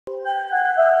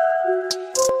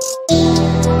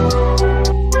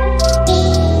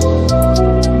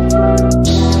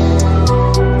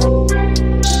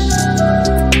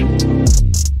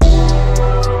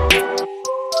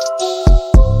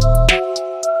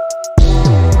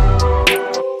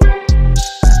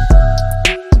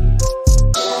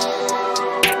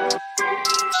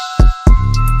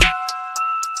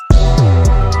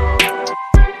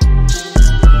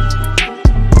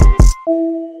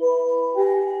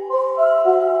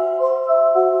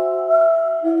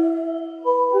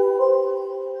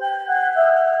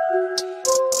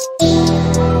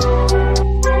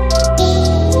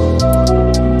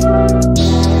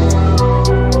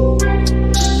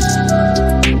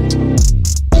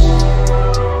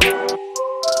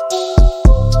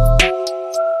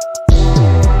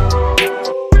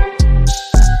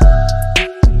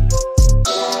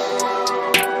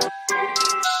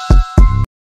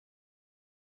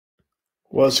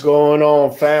What's going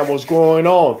on, fam? What's going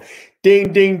on?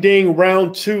 Ding, ding, ding.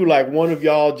 Round two, like one of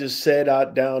y'all just said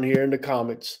out down here in the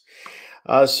comments.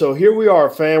 So here we are,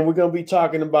 fam. We're going to be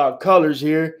talking about colors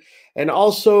here. And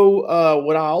also,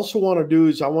 what I also want to do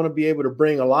is I want to be able to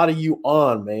bring a lot of you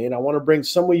on, man. I want to bring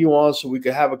some of you on so we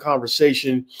could have a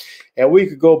conversation and we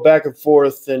could go back and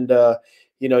forth. And,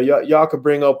 y'all could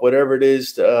bring up whatever it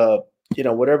is,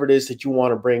 whatever it is that you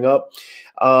want to bring up.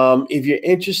 If you're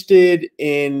interested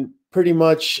in pretty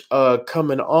much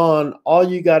coming on, all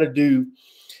you got to do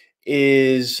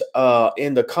is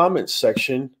in the comments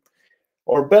section,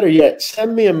 or better yet,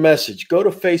 send me a message. Go to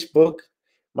Facebook.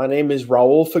 My name is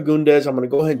Raul Fagundes. I'm going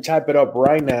to go ahead and type it up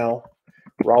right now.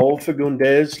 Raul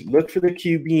Fagundes. Look for the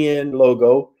QBN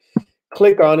logo.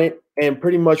 Click on it, and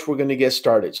pretty much we're going to get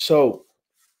started. So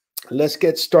let's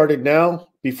get started now.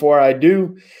 Before I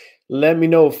do, let me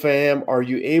know, fam, are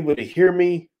you able to hear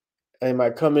me? Am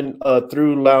I coming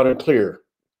through loud and clear?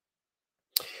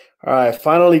 All right,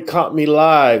 finally caught me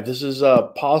live. This is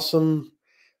Posse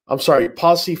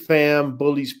Fam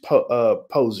Bullies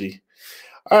Posey.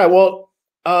 All right, well,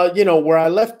 where I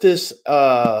left this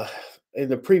in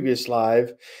the previous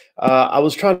live, I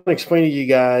was trying to explain to you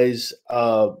guys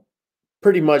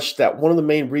pretty much that one of the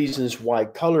main reasons why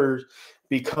color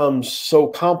becomes so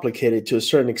complicated to a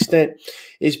certain extent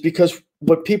is because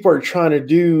what people are trying to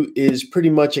do is pretty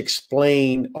much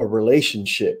explain a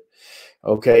relationship.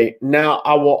 Okay. Now,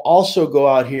 I will also go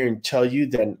out here and tell you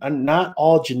that not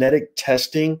all genetic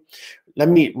testing, let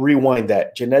me rewind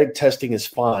that. Genetic testing is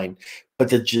fine, but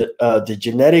the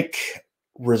genetic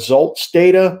results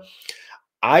data,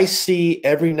 I see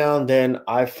every now and then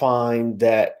I find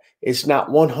that it's not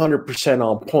 100%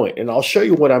 on point. And I'll show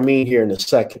you what I mean here in a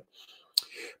second.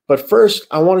 But first,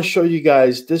 I want to show you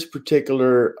guys this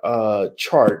particular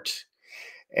chart.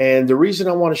 And the reason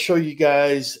I want to show you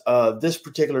guys this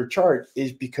particular chart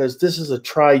is because this is a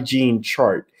tri-gene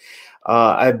chart.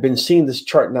 I've been seeing this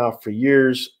chart now for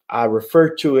years. I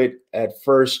refer to it at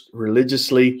first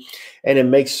religiously, and it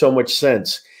makes so much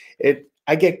sense.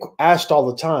 I get asked all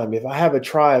the time, if I have a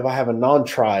tri, if I have a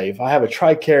non-tri, if I have a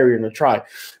tri-carrier and a tri,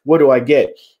 what do I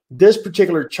get? This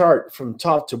particular chart from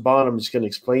top to bottom is going to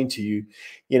explain to you,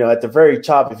 at the very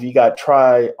top, if you got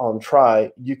tri on tri,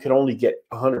 you can only get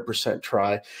 100%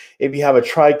 tri. If you have a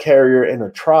tri-carrier and a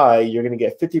tri, you're going to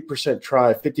get 50%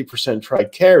 tri, 50%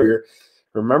 tri-carrier.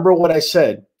 Remember what I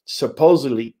said,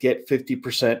 supposedly get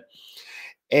 50%.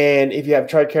 And if you have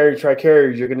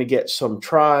tri-carrier, you're going to get some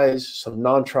tris, some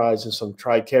non-tris, and some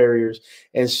tri-carriers,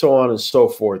 and so on and so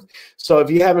forth. So if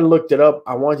you haven't looked it up,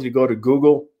 I want you to go to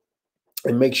Google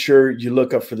and make sure you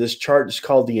look up for this chart. It's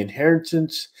called the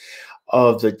inheritance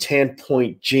of the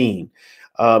 10-point gene.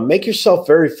 Make yourself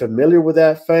very familiar with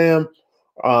that, fam.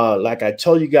 Like I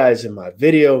told you guys in my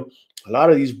video, a lot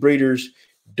of these breeders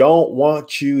don't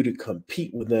want you to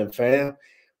compete with them, fam.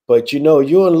 But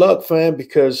you're in luck, fam,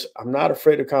 because I'm not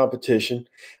afraid of competition.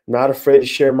 I'm not afraid to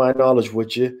share my knowledge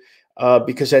with you.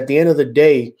 Because at the end of the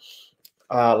day,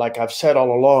 like I've said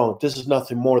all along, this is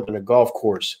nothing more than a golf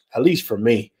course, at least for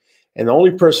me. And the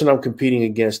only person I'm competing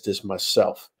against is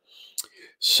myself.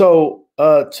 So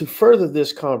to further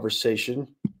this conversation,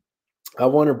 I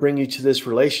want to bring you to this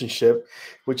relationship,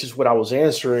 which is what I was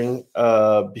answering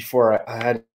before I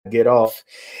had to get off.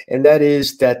 And that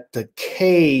is that the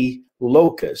K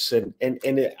locus, and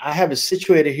I have it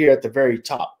situated here at the very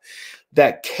top,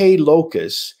 that K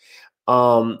locus.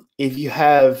 If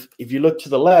you look to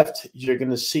the left, you're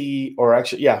going to see, or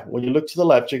actually, yeah, when you look to the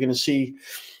left, you're going to see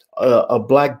a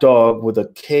black dog with a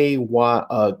KB,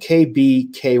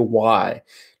 KY.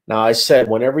 Now, I said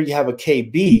whenever you have a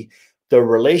KB, the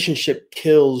relationship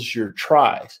kills your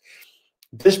tris.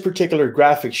 This particular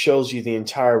graphic shows you the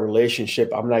entire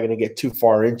relationship. I'm not going to get too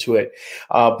far into it,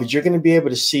 but you're going to be able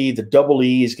to see the double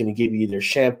E is going to give you either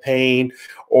champagne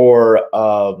or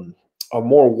a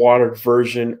more watered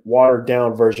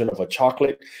down version of a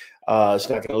chocolate. It's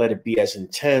not going to let it be as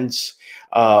intense.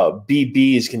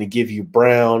 BB is going to give you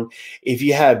brown. If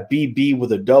you have BB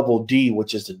with a double D,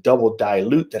 which is the double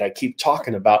dilute that I keep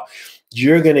talking about,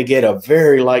 you're going to get a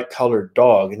very light colored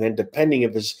dog. And then depending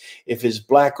if it's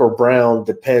black or brown,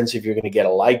 depends if you're going to get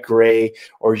a light gray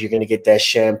or you're going to get that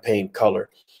champagne color.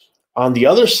 On the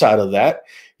other side of that,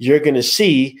 you're going to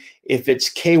see if it's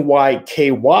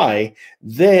KY,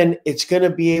 then it's going to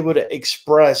be able to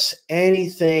express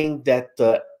anything that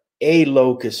the A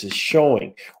locus is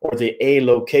showing, or the A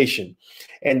location.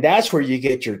 And that's where you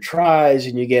get your tris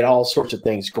and you get all sorts of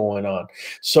things going on.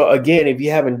 So again, if you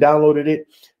haven't downloaded it,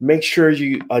 make sure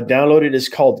you download it. It's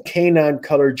called Canine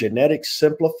Color Genetics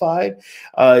Simplified.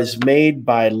 It's made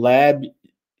by LabGen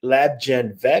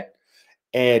Vet.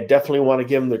 and definitely want to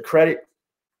give them the credit.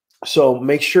 So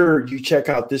make sure you check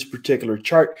out this particular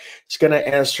chart. It's going to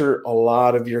answer a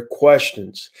lot of your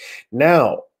questions.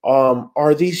 Now,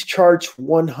 are these charts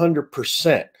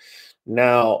 100%?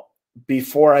 Now,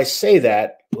 before I say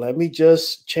that, let me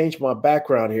just change my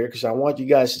background here because I want you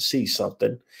guys to see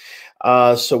something.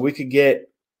 So we could get,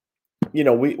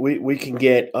 we can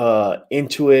get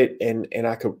into it, and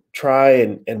I could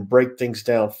try and break things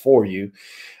down for you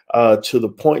to the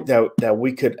point that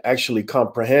we could actually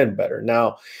comprehend better.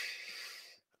 Now,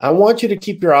 I want you to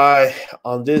keep your eye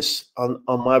on this, on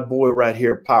my boy right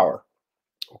here, Power.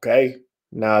 Okay.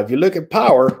 Now, if you look at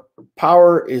Power,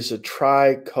 Power is a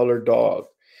tri-color dog.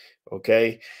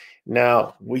 Okay.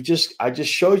 Now, I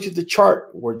just showed you the chart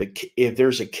where if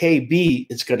there's a KB,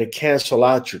 it's going to cancel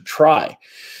out your tri.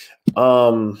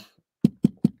 I'm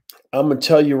going to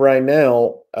tell you right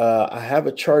now, I have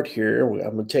a chart here.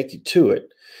 I'm going to take you to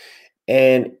it.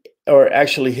 Or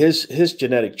actually his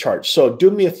genetic chart. So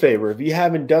do me a favor. If you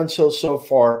haven't done so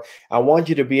far, I want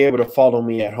you to be able to follow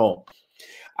me at home.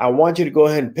 I want you to go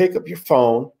ahead and pick up your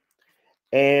phone,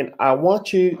 and I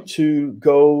want you to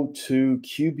go to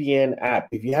QBN app.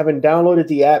 If you haven't downloaded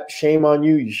the app, shame on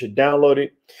you. You should download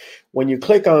it. When you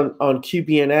click on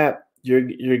QBN app,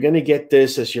 you're going to get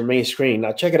this as your main screen.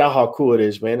 Now check it out how cool it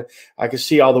is, man. I can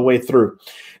see all the way through.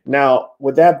 Now,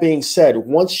 with that being said,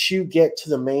 once you get to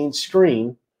the main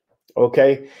screen,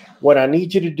 okay, what I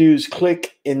need you to do is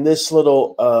click in this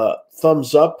little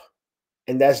thumbs up,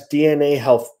 and that's DNA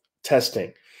health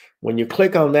testing. When you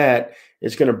click on that,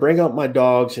 it's going to bring up my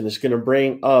dogs, and it's going to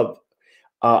bring up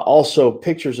also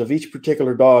pictures of each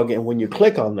particular dog. And when you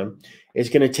click on them, it's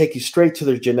going to take you straight to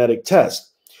their genetic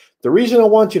test. The reason I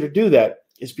want you to do that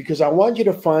is because I want you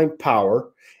to find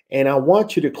Power, and I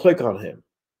want you to click on him.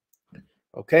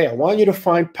 Okay, I want you to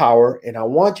find Power, and I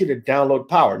want you to download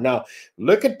Power. Now,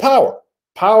 look at Power.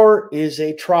 Power is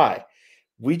a tri.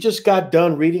 We just got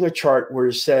done reading a chart where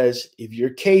it says if you're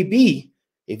KB,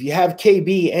 if you have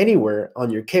KB anywhere on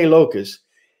your K locus,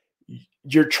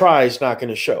 your tri is not going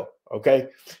to show. Okay,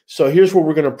 so here's where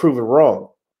we're going to prove it wrong.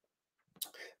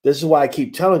 This is why I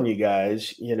keep telling you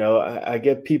guys, I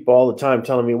get people all the time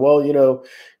telling me, well,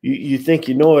 you think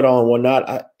you know it all and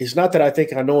whatnot. It's not that I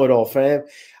think I know it all, fam.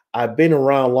 I've been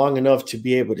around long enough to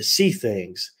be able to see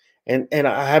things, and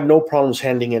I have no problems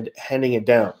handing it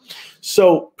down.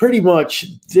 So pretty much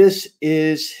this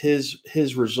is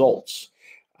his results.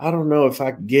 I don't know if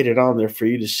I can get it on there for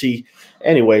you to see.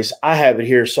 Anyways, I have it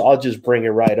here, so I'll just bring it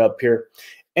right up here.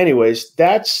 Anyways,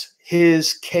 that's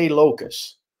his K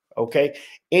locus. Okay.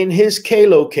 In his K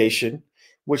location,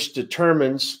 which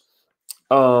determines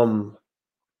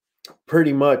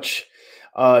pretty much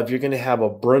if you're going to have a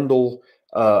brindle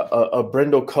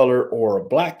color or a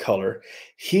black color,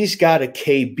 he's got a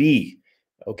KB.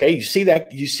 Okay, you see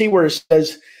that? You see where it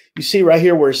says? You see right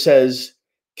here where it says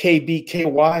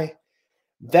KBKY?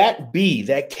 That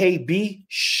KB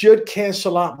should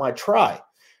cancel out my tri.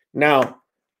 Now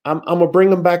I'm gonna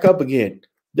bring him back up again.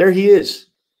 There he is.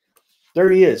 There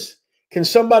he is. Can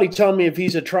somebody tell me if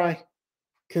he's a tri?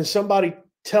 Can somebody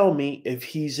tell me if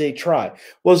he's a tri?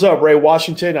 What's up, Ray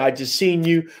Washington? I just seen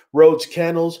you. Rhodes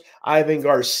Kennels, Ivan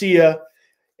Garcia,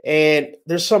 and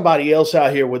there's somebody else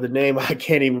out here with a name I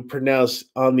can't even pronounce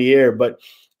on the air. But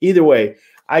either way,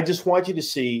 I just want you to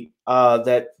see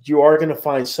that you are going to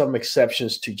find some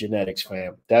exceptions to genetics,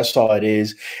 fam. That's all it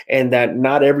is. And that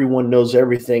not everyone knows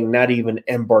everything, not even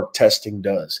embark testing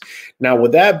does. Now,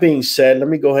 with that being said, let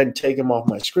me go ahead and take him off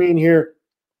my screen here.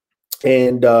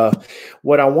 And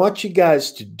what I want you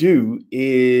guys to do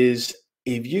is,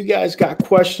 if you guys got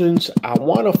questions, I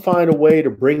want to find a way to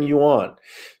bring you on.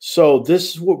 So this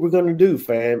is what we're going to do,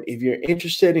 fam. If you're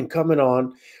interested in coming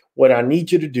on, what I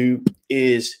need you to do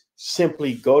is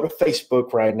simply go to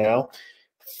Facebook right now,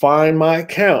 find my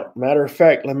account. Matter of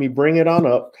fact, let me bring it on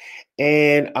up.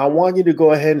 And I want you to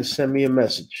go ahead and send me a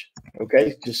message.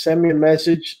 Okay, just send me a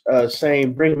message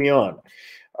saying, bring me on.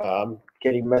 I'm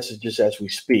getting messages as we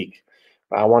speak.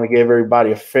 I want to give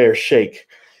everybody a fair shake.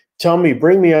 Tell me,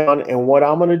 bring me on, and what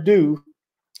I'm going to do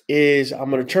is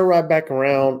I'm going to turn right back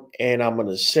around, and I'm going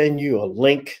to send you a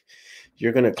link.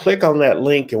 You're going to click on that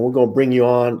link, and we're going to bring you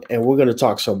on, and we're going to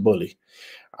talk some bully.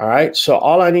 All right, so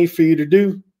all I need for you to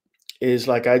do is,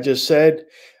 like I just said,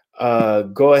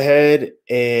 go ahead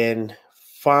and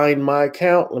find my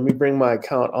account. Let me bring my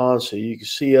account on so you can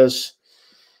see us.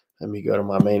 Let me go to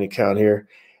my main account here.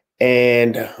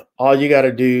 And all you got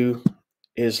to do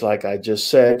is, like I just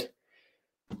said,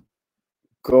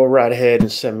 go right ahead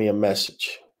and send me a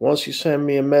message. Once you send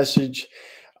me a message,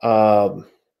 let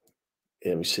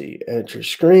me see, enter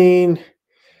screen.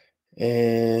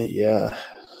 And yeah,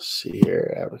 see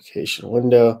here, application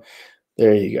window.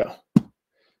 There you go.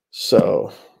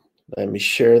 So let me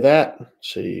share that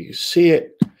so you can see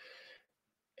it.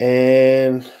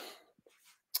 And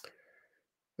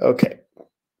okay,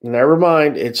 never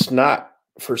mind. It's not,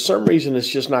 for some reason, it's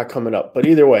just not coming up. But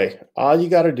either way, all you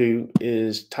got to do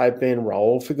is type in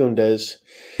Raul Fagundes.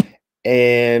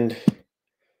 And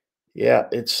yeah,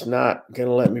 it's not going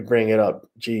to let me bring it up.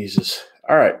 Jesus.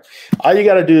 All right. All you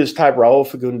got to do is type Raul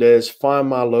Fagundes, find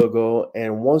my logo.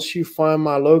 And once you find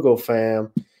my logo,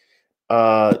 fam,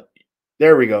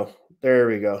 there we go. There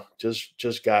we go.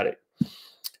 Just got it.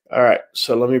 All right.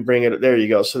 So let me bring it. There you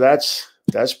go. So that's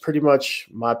pretty much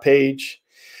my page.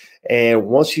 And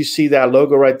once you see that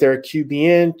logo right there,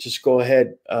 QBN, just go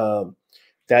ahead.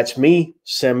 That's me.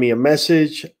 Send me a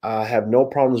message. I have no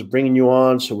problems bringing you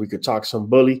on so we could talk some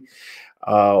bully.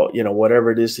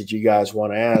 Whatever it is that you guys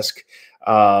want to ask.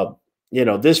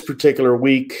 This particular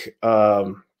week,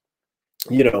 here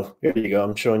you go.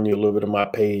 I'm showing you a little bit of my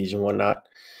page and whatnot.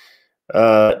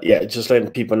 Just letting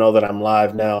people know that I'm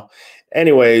live now.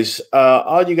 Anyways,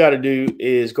 all you got to do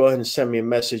is go ahead and send me a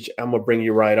message. I'm gonna bring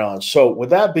you right on. So with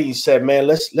that being said, man,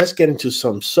 let's get into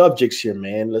some subjects here,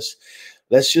 man.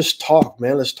 Let's just talk,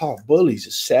 man. Let's talk bullies.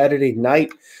 It's Saturday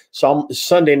night,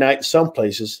 Sunday night, some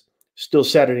places, still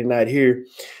Saturday night here.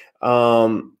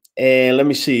 And let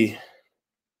me see.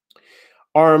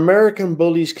 Are American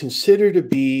bullies considered to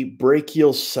be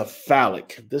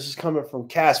brachiocephalic? This is coming from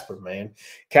Casper, man.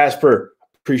 Casper,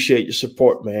 appreciate your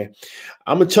support, man.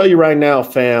 I'm going to tell you right now,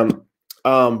 fam,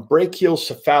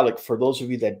 brachiocephalic, for those of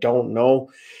you that don't know,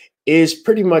 is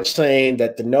pretty much saying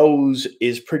that the nose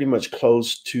is pretty much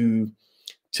close to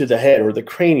the head, or the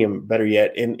cranium, better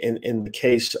yet, in the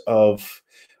case of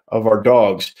our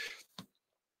dogs.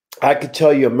 I could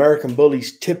tell you American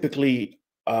bullies typically,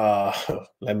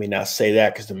 let me not say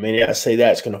that, because the minute I say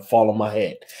that, it's going to fall on my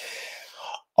head.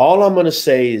 All I'm going to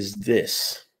say is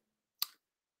this.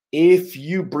 If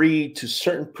you breed to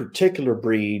certain particular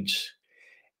breeds,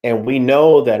 and we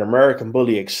know that American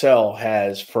Bully XL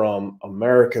has from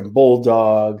American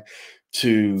Bulldog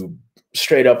to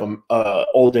straight up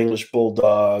Old English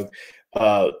Bulldog,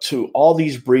 to all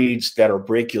these breeds that are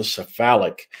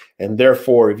brachiocephalic. And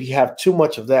therefore, if you have too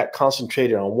much of that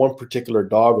concentrated on one particular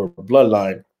dog or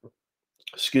bloodline,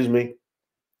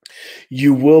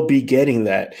 you will be getting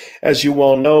that. As you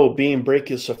well know, being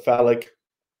brachiocephalic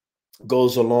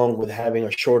goes along with having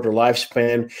a shorter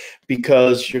lifespan,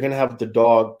 because you're going to have the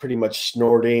dog pretty much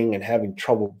snorting and having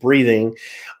trouble breathing,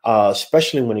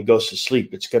 especially when he goes to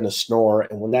sleep. It's going to snore,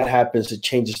 and when that happens, it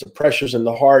changes the pressures in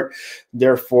the heart.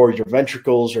 Therefore, your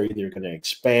ventricles are either going to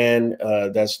expand.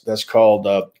 That's called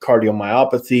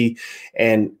cardiomyopathy.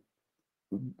 And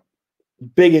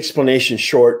big explanation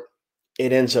short,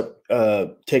 it ends up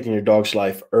taking your dog's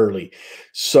life early.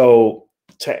 So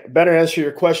to better answer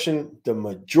your question, the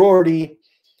majority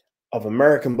of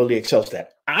American Bully XLs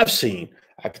that I've seen,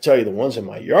 I can tell you the ones in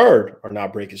my yard are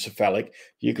not brachiocephalic.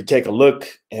 You could take a look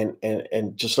and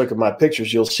just look at my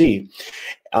pictures, you'll see.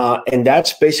 And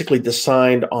that's basically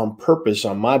designed on purpose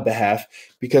on my behalf,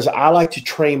 because I like to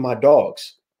train my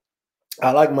dogs.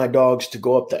 I like my dogs to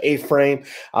go up the A-frame.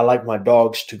 I like my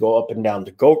dogs to go up and down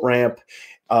the goat ramp.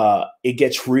 It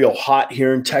gets real hot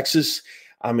here in Texas.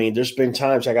 I mean, there's been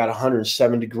times I got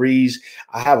 107 degrees.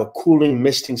 I have a cooling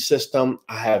misting system.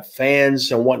 I have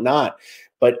fans and whatnot.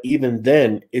 But even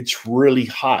then, it's really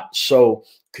hot. So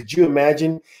could you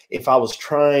imagine if I was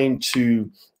trying to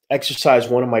exercise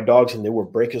one of my dogs and they were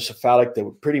brachiocephalic, they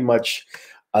would pretty much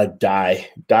die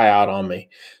out on me.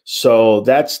 So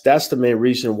that's the main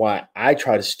reason why I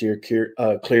try to steer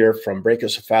clear from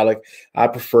brachiocephalic. I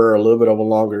prefer a little bit of a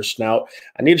longer snout.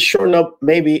 I need to shorten up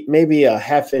maybe a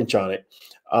half inch on it.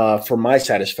 For my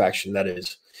satisfaction, that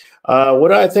is. What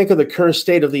do I think of the current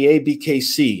state of the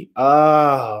ABKC?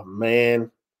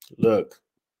 Man, look,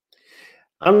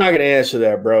 I'm not going to answer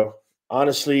that, bro.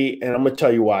 Honestly, and I'm going to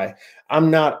tell you why.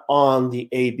 I'm not on the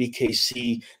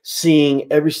ABKC seeing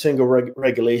every single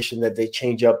regulation that they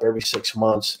change up every 6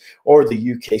 months, or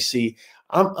the UKC.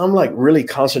 I'm like really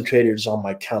concentrated on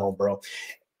my kennel, bro.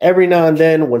 Every now and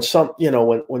then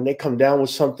when they come down with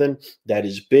something that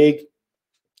is big,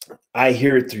 I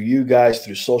hear it through you guys,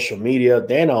 through social media.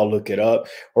 Then I'll look it up,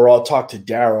 or I'll talk to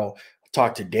Daryl,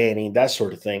 talk to Danny, that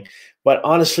sort of thing. But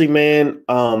honestly, man,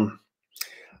 I'm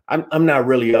not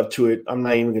really up to it. I'm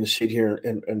not even going to sit here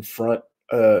in front.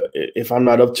 If I'm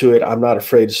not up to it, I'm not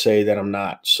afraid to say that I'm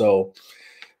not. So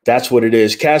that's what it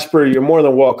is. Casper, you're more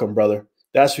than welcome, brother.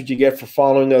 That's what you get for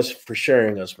following us, for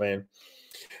sharing us, man.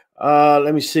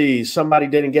 Let me see. Somebody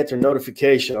didn't get their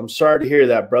notification. I'm sorry to hear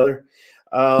that, brother.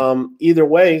 Either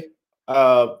way,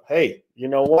 Hey, you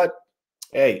know what?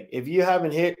 Hey, if you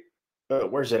haven't hit,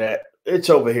 where's it at? It's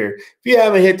over here. If you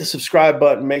haven't hit the subscribe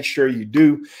button, make sure you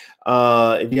do.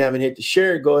 If you haven't hit the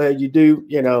share, go ahead, you do.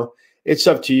 You know, it's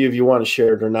up to you if you want to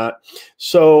share it or not.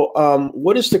 So,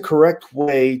 what is the correct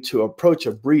way to approach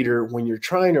a breeder when you're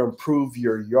trying to improve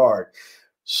your yard?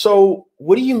 So,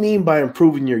 what do you mean by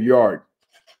improving your yard?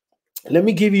 Let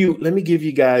me give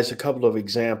you guys a couple of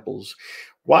examples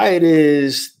why it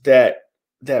is that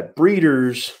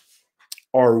breeders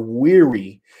are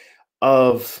weary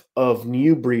of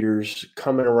new breeders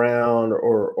coming around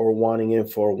or wanting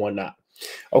info or whatnot.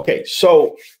 Okay,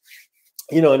 so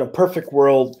in a perfect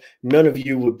world, none of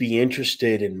you would be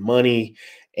interested in money,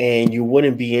 and you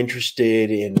wouldn't be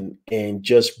interested in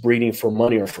just breeding for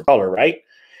money or for color, right?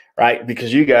 Right?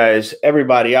 Because you guys,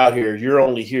 everybody out here, you're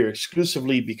only here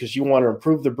exclusively because you want to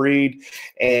improve the breed.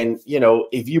 And,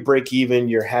 if you break even,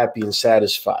 you're happy and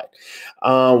satisfied.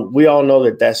 We all know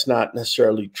that that's not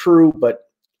necessarily true, but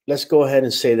let's go ahead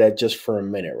and say that just for a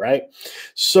minute, right?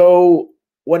 So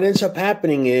what ends up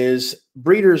happening is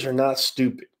breeders are not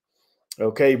stupid.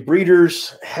 Okay.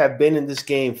 Breeders have been in this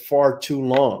game far too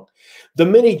long. The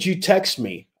minute you text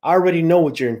me, I already know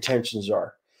what your intentions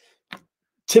are.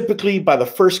 Typically, by the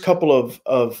first couple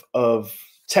of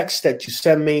texts that you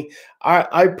send me,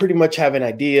 I pretty much have an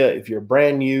idea if you're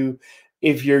brand new,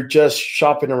 if you're just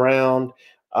shopping around,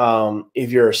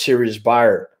 if you're a serious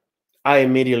buyer. I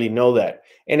immediately know that.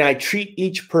 And I treat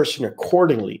each person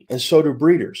accordingly, and so do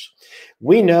breeders.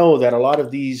 We know that a lot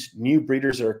of these new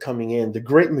breeders that are coming in, the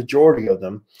great majority of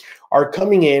them are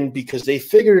coming in because they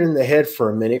figured in the head for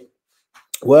a minute,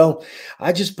 well,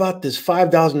 I just bought this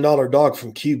 $5,000 dog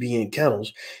from QB and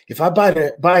Kennels. If I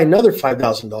buy another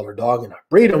 $5,000 dog and I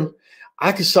breed them,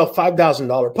 I can sell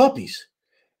 $5,000 puppies.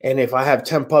 And if I have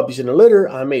 10 puppies in a litter,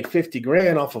 I made 50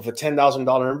 grand off of a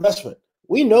 $10,000 investment.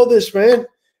 We know this, man.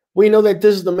 We know that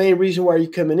this is the main reason why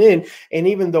you're coming in. And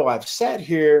even though I've sat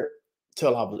here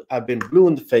till I've been blue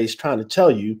in the face trying to tell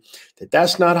you that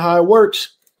that's not how it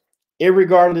works,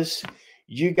 irregardless,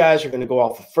 you guys are going to go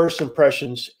off of first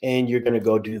impressions and you're going to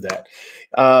go do that.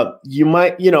 You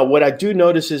might, what I do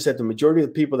notice is that the majority of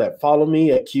the people that follow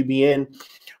me at QBN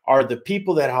are the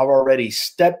people that have already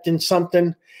stepped in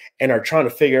something and are trying to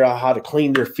figure out how to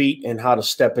clean their feet and how to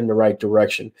step in the right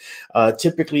direction.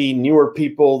 Typically, newer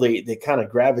people, they kind of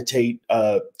gravitate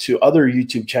to other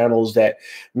YouTube channels that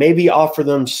maybe offer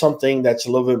them something that's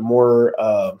a little bit more,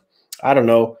 I don't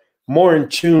know, more in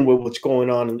tune with what's going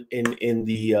on in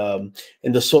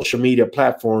the social media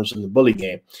platforms and the bully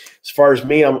game. As far as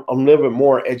me, I'm a little bit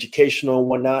more educational and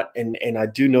whatnot, and I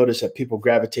do notice that people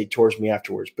gravitate towards me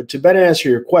afterwards. But to better answer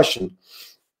your question,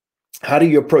 how do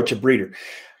you approach a breeder?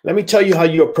 Let me tell you how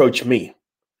you approach me.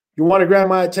 You want to grab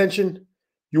my attention?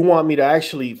 You want me to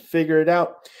actually figure it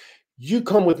out? You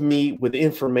come with me with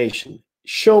information.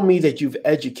 Show me that you've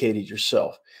educated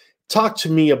yourself. Talk to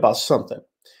me about something.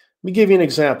 Let me give you an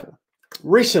example.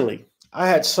 Recently, I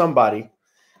had somebody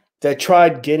that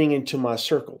tried getting into my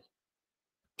circle.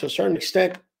 To a certain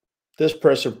extent, this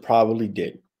person probably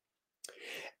did.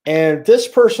 And this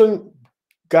person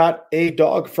got a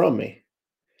dog from me.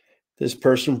 This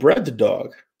person bred the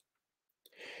dog.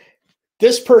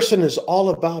 This person is all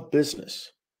about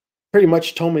business. Pretty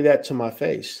much told me that to my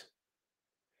face.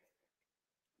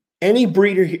 Any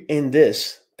breeder in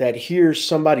this that hears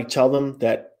somebody tell them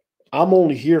that I'm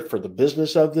only here for the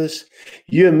business of this,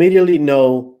 you immediately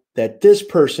know that this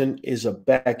person is a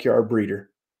backyard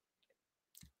breeder.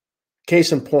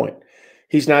 Case in point,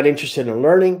 he's not interested in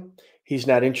learning. He's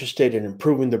not interested in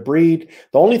improving the breed.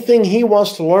 The only thing he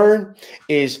wants to learn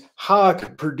is how I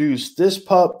can produce this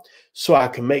pup so I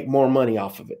can make more money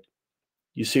off of it.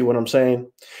 You see what I'm saying?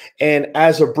 And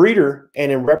as a breeder and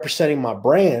in representing my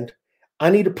brand,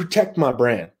 I need to protect my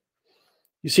brand.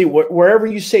 You see, wherever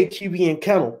you say QB and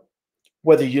Kennel,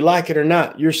 whether you like it or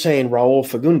not, you're saying Raul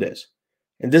Fagundes.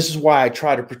 And this is why I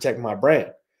try to protect my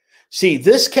brand. See,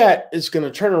 this cat is going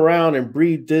to turn around and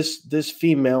breed this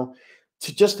female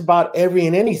to just about every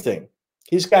and anything.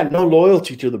 He's got no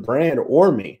loyalty to the brand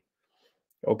or me.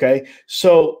 Okay?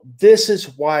 So this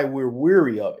is why we're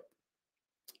weary of it.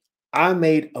 I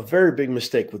made a very big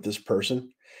mistake with this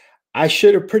person. I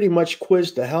should have pretty much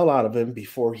quizzed the hell out of him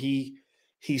before he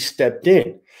stepped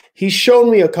in. He showed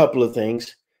me a couple of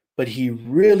things, but he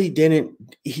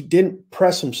didn't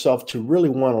press himself to really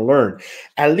want to learn,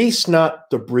 at least not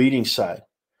the breeding side.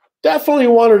 Definitely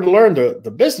wanted to learn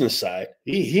the business side.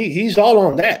 He's all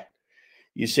on that,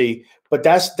 you see. But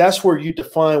that's where you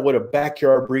define what a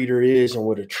backyard breeder is and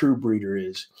what a true breeder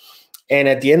is. And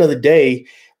at the end of the day,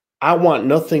 I want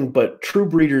nothing but true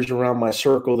breeders around my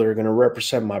circle that are going to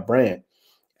represent my brand.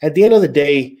 at the end of the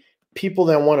day, people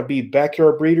that want to be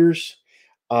backyard breeders,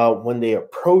 when they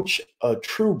approach a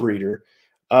true breeder,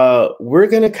 we're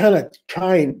going to kind of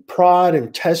try and prod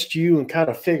and test you and kind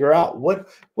of figure out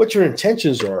what your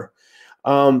intentions are,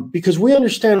 because we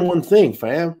understand one thing,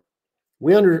 fam.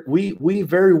 We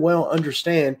very well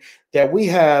understand that we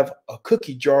have a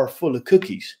cookie jar full of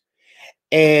cookies.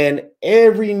 And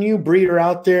every new breeder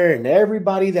out there and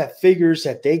everybody that figures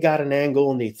that they got an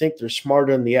angle and they think they're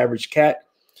smarter than the average cat,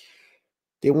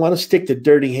 they want to stick the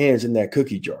dirty hands in that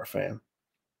cookie jar, fam.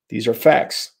 These are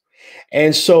facts.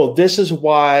 And so this is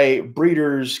why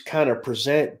breeders kind of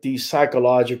present these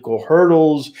psychological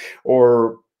hurdles,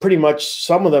 or pretty much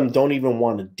some of them don't even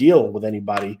want to deal with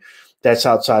anybody that's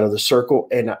outside of the circle.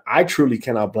 And I truly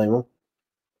cannot blame them,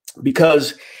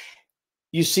 because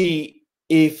you see,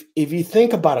 if you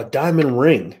think about a diamond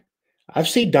ring, I've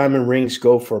seen diamond rings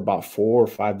go for about $4,000 or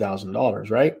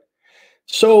 $5,000, right?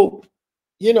 So,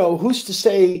 who's to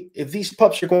say if these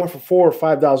pups are going for $4,000 or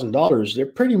 $5,000, they're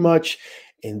pretty much,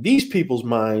 in these people's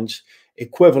minds,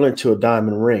 equivalent to a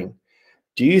diamond ring.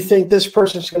 Do you think this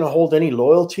person's going to hold any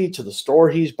loyalty to the store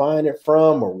he's buying it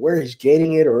from, or where he's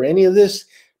getting it, or any of this?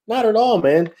 Not at all,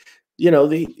 man.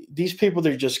 These people,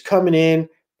 they're just coming in.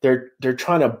 They're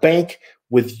trying to bank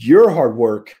with your hard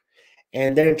work,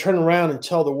 and then turn around and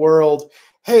tell the world,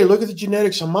 hey, look at the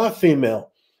genetics on my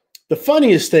female. The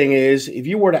funniest thing is, if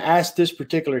you were to ask this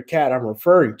particular cat I'm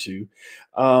referring to,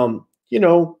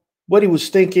 what he was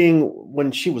thinking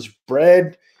when she was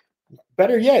bred,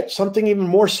 better yet, something even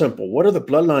more simple. What are the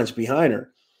bloodlines behind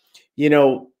her?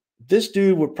 This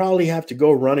dude would probably have to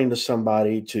go running to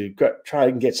somebody to try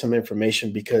and get some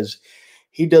information, because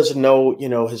he doesn't know,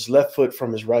 his left foot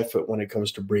from his right foot when it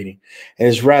comes to breeding. And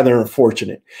it's rather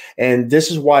unfortunate. And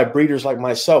this is why breeders like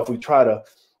myself, we try to,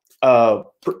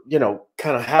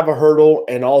 kind of have a hurdle.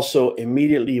 And also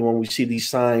immediately when we see these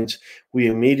signs, we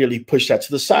immediately push that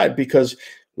to the side, because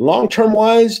long-term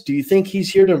wise, do you think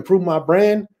he's here to improve my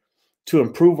brand, to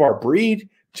improve our breed,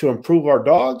 to improve our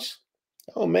dogs?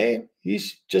 Oh man,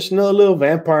 he's just another little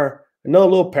vampire, another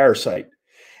little parasite.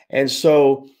 And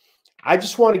so I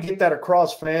just want to get that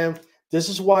across, fam. This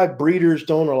is why breeders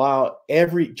don't allow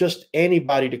just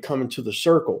anybody to come into the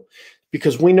circle,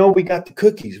 because we know we got the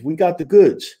cookies, we got the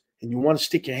goods, and you want to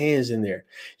stick your hands in there.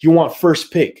 You want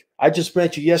first pick. I just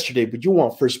met you yesterday, but you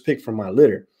want first pick from my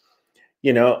litter,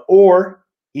 or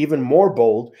even more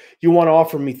bold, you want to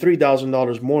offer me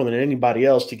 $3,000 more than anybody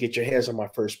else to get your hands on my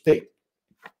first pick.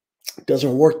 It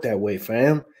doesn't work that way,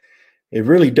 fam. It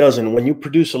really doesn't. When you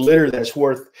produce a litter that's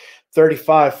worth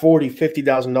 $35,000, $40,000,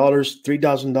 $50,000,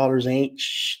 $3,000 ain't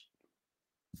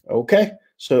okay.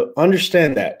 So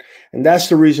understand that. And that's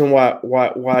the reason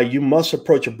why you must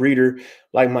approach a breeder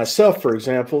like myself, for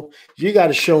example. You got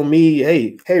to show me,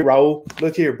 hey, Raul,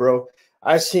 look here, bro.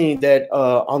 I seen that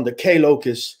on the K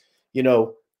locus,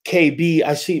 KB,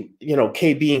 I see,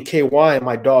 KB and KY in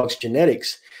my dog's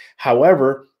genetics.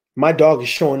 However, my dog is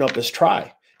showing up as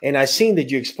tri. And I seen that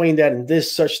you explained that in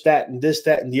this, such, that, and this,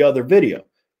 that, and the other video.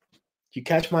 You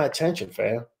catch my attention,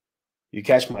 fam. You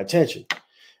catch my attention.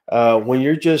 When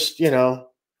you're just,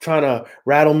 trying to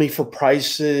rattle me for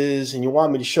prices, and you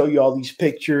want me to show you all these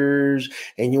pictures,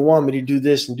 and you want me to do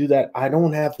this and do that, I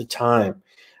don't have the time.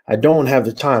 I don't have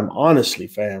the time, honestly,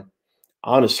 fam.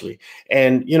 Honestly.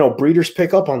 And, breeders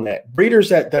pick up on that. Breeders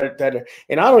that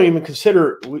and I don't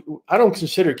consider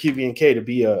QV&K to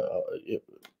be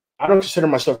I don't consider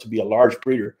myself to be a large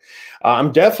breeder.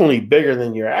 I'm definitely bigger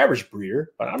than your average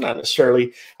breeder, but I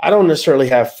don't necessarily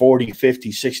have 40,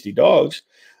 50, 60 dogs.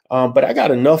 But I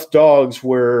got enough dogs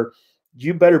where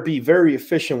you better be very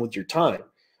efficient with your time.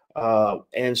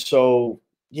 And so,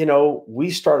 we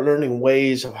start learning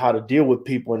ways of how to deal with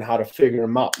people and how to figure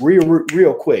them out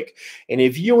real quick. And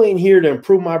if you ain't here to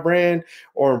improve my brand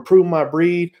or improve my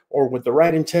breed or with the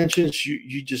right intentions,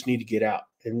 you just need to get out.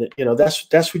 And,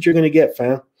 that's what you're going to get,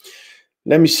 fam.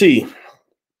 Let me see.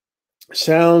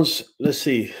 Let's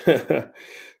see.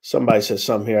 Somebody said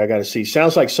something here. I got to see.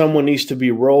 Sounds like someone needs to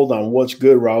be rolled on what's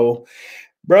good, Raul.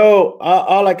 Bro,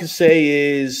 all I can say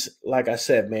is, like I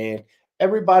said, man,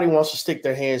 everybody wants to stick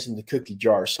their hands in the cookie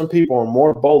jar. Some people are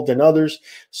more bold than others.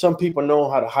 Some people know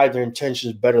how to hide their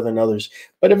intentions better than others.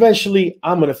 But eventually,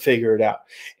 I'm going to figure it out.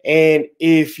 And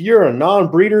if you're a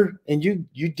non-breeder and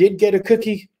you did get a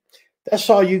cookie,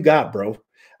 that's all you got, bro.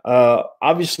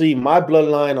 Obviously, my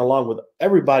bloodline, along with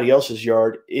everybody else's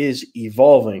yard, is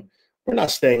evolving. We're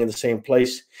not staying in the same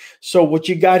place. So what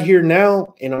you got here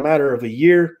now, in a matter of a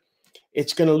year,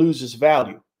 it's going to lose its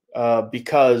value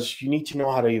because you need to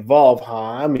know how to evolve how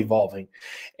I'm evolving.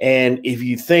 And if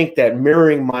you think that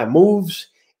mirroring my moves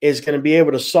is going to be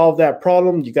able to solve that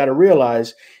problem, you got to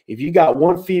realize if you got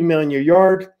one female in your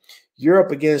yard, you're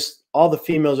up against all the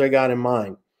females I got in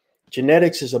mind.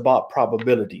 Genetics is about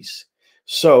probabilities.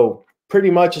 So pretty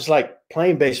much it's like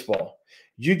playing baseball.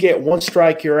 You get one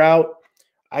strike, you're out.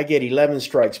 I get 11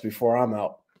 strikes before I'm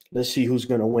out. Let's see who's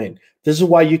going to win. This is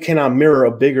why you cannot mirror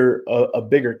a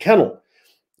bigger kennel.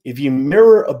 If you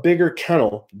mirror a bigger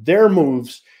kennel, their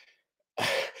moves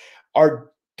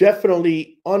are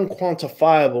definitely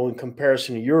unquantifiable in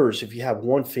comparison to yours if you have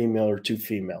one female or two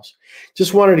females.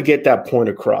 Just wanted to get that point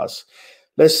across.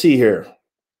 Let's see here.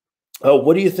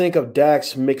 What do you think of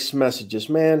Dak's mixed messages,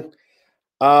 man?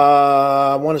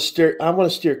 I want to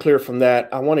steer clear from that.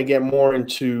 I want to get more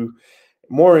into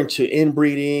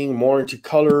inbreeding, more into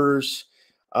colors.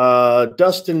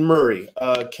 Dustin Murray,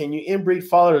 can you inbreed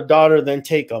father to daughter, then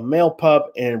take a male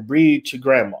pup and breed to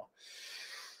grandma?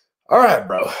 All right,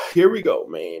 bro. Here we go,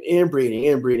 man.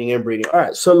 Inbreeding. All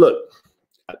right. So look,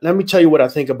 let me tell you what I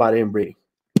think about inbreeding.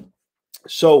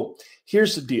 So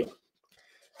here's the deal.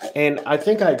 And I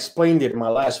think I explained it in my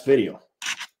last video.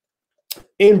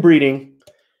 Inbreeding,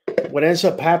 what ends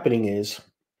up happening is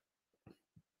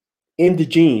in the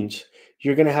genes,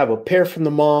 you're going to have a pair from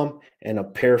the mom and a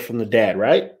pair from the dad,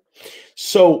 right?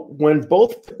 So when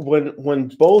both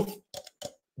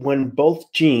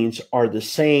genes are the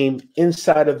same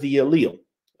inside of the allele,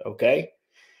 okay?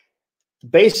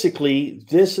 Basically,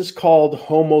 this is called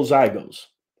homozygous.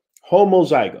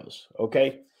 Homozygous,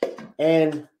 okay?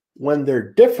 And when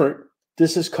they're different,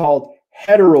 this is called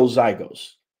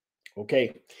heterozygous,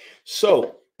 okay?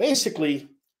 So basically,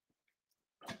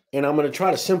 and I'm going to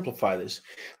try to simplify this.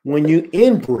 When you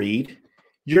inbreed,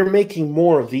 you're making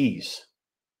more of these,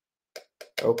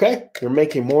 okay? You're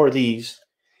making more of these,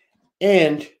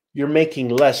 and you're making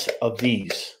less of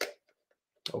these,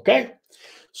 okay?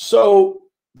 So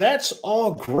that's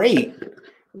all great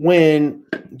when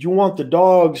you want the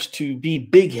dogs to be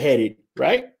big-headed,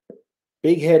 right?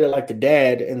 Big-headed like the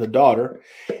dad and the daughter,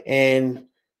 and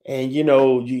you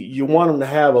know, you want them to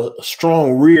have a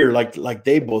strong rear like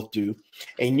they both do.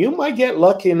 And you might get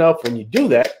lucky enough when you do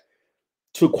that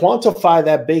to quantify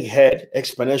that big head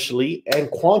exponentially and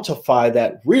quantify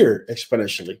that rear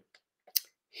exponentially.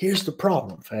 Here's the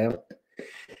problem, fam.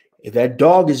 If that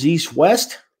dog is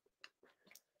east-west,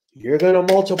 you're going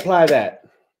to multiply that.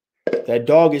 If that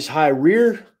dog is high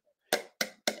rear,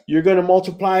 you're going to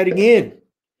multiply it again.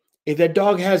 If that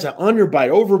dog has an underbite,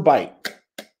 overbite,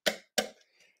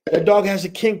 that dog has a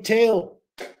kink tail,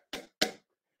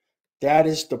 that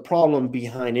is the problem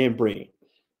behind inbreeding.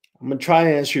 I'm going to try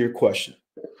and answer your question.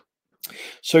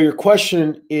 So your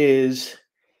question is,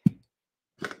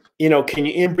 you know, can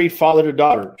you inbreed father to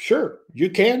daughter? Sure, you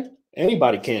can.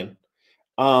 Anybody can.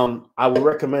 I would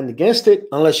recommend against it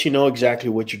unless you know exactly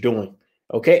what you're doing.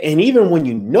 Okay. And even when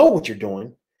you know what you're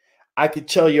doing, I could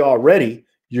tell you already,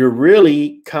 you're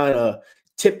really kind of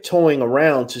tiptoeing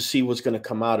around to see what's going to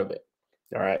come out of it.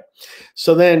 All right.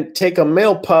 So then take a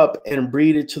male pup and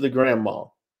breed it to the grandma.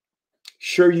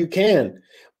 Sure, you can.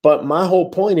 But my whole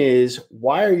point is,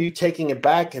 why are you taking it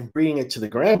back and breeding it to the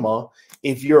grandma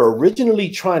if you're originally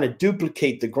trying to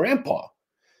duplicate the grandpa?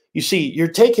 You see, you're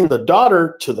taking the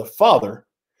daughter to the father.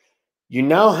 You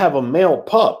now have a male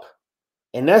pup.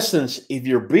 In essence, if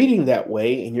you're breeding that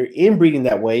way and you're inbreeding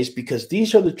that way, it's because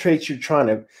these are the traits you're trying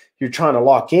to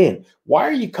lock in. Why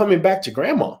are you coming back to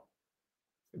grandma?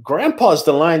 Grandpa's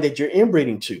the line that you're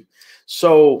inbreeding to.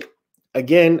 So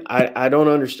again, I don't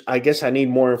understand. I guess I need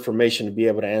more information to be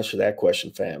able to answer that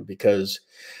question, fam, because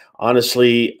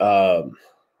honestly, I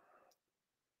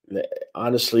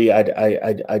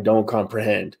don't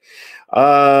comprehend.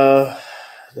 Let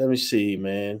me see,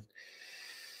 man.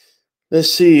 Let's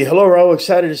see. Hello, Ro.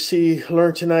 Excited to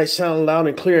learn tonight. Sound loud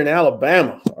and clear in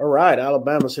Alabama. All right.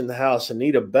 Alabama's in the house.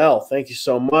 Anita Bell, thank you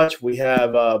so much. We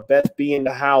have Beth B in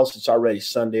the house. It's already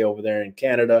Sunday over there in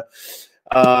Canada.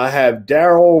 I have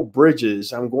Daryl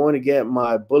Bridges. I'm going to get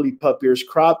my bully pup ears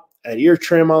cropped at Ear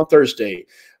Trim on Thursday.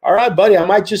 All right, buddy. I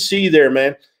might just see you there,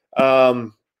 man.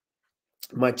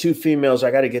 My two females,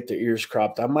 I got to get their ears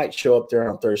cropped. I might show up there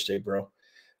on Thursday, bro.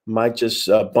 Might just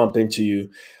bump into you.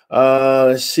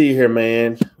 Let's see here,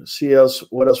 man. Let's see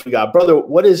what else we got. Brother,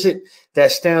 what is it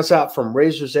that stands out from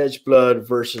Razor's Edge blood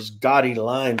versus Gaudy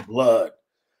Line blood?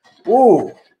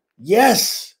 Ooh,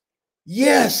 yes.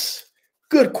 Yes.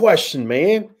 Good question,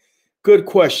 man. Good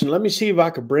question. Let me see if I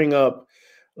could bring up,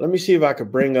 let's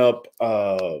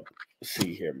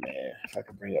see here, man. If I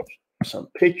could bring up some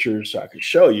pictures so I could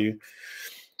show you.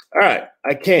 All right,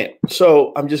 I can't.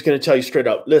 So I'm just going to tell you straight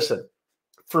up. Listen,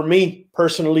 for me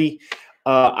personally,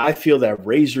 I feel that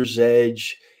Razor's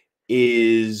Edge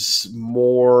is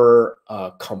more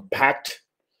compact.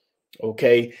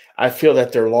 Okay. I feel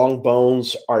that their long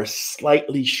bones are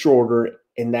slightly shorter,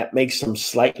 and that makes them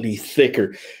slightly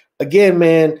thicker. Again,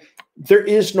 man, there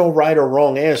is no right or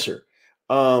wrong answer.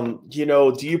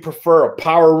 Do you prefer a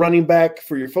power running back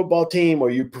for your football team, or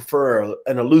you prefer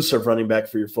an elusive running back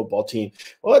for your football team?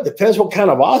 Well, it depends what kind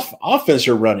of offense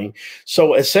you're running.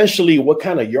 So essentially, what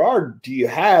kind of yard do you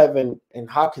have, and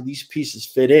how can these pieces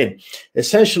fit in?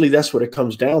 Essentially, that's what it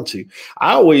comes down to.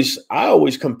 I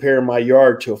always compare my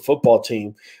yard to a football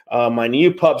team. My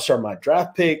new pups are my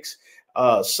draft picks.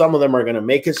 Some of them are going to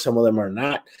make it, some of them are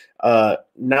not.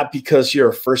 Not because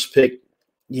you're a first pick,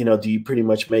 do you pretty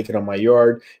much make it on my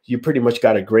yard? You pretty much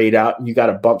got to grade out, and you got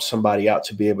to bump somebody out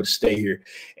to be able to stay here.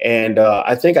 And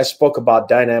I think I spoke about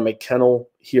Dynamic Kennel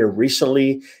here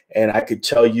recently, and I could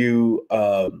tell you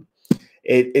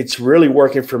it's really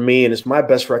working for me, and it's my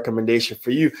best recommendation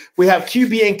for you. We have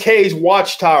QB&K's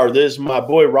Watchtower. This is my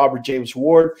boy, Robert James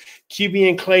Ward.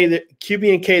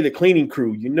 QB&K, the cleaning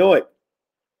crew. You know it.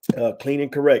 Clean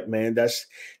and correct, man. That's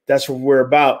what we're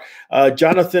about.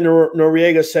 Jonathan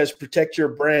Noriega says, protect your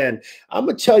brand. I'm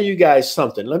going to tell you guys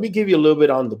something. Let me give you a little bit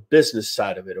on the business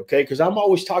side of it, okay? Because I'm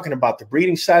always talking about the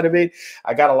breeding side of it.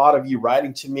 I got a lot of you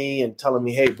writing to me and telling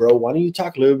me, hey, bro, why don't you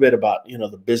talk a little bit about,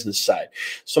 the business side?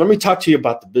 So let me talk to you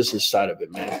about the business side of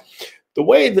it, man. The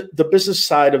way the business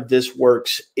side of this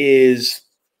works is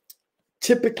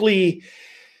typically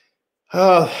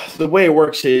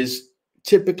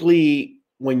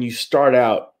when you start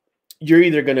out, you're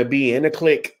either going to be in a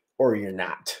clique or you're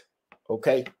not.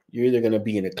 Okay. You're either going to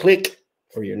be in a clique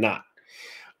or you're not.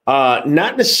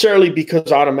 Not necessarily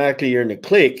because automatically you're in a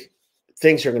clique,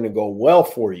 things are going to go well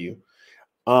for you.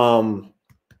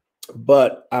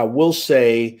 But I will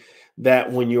say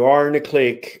that when you are in a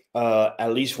clique,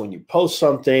 at least when you post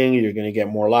something, you're going to get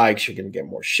more likes, you're going to get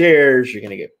more shares, you're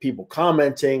going to get people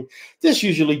commenting. This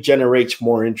usually generates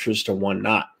more interest and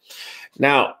whatnot.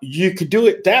 Now, you could do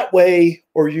it that way,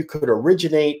 or you could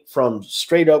originate from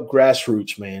straight up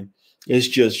grassroots, man. It's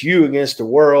just you against the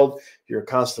world. You're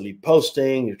constantly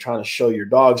posting. You're trying to show your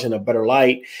dogs in a better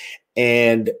light,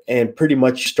 and pretty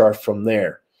much start from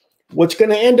there. What's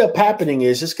going to end up happening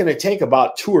is it's going to take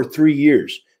about 2 or 3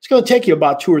 years. It's going to take you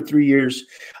about 2 or 3 years.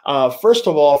 First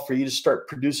of all, for you to start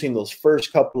producing those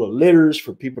first couple of litters,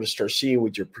 for people to start seeing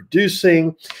what you're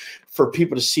producing, for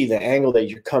people to see the angle that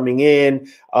you're coming in.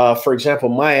 For example,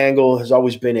 my angle has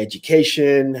always been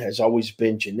education, has always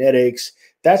been genetics.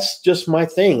 That's just my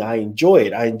thing. I enjoy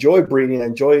it. I enjoy breeding. I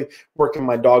enjoy working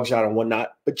my dogs out and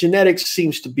whatnot. But genetics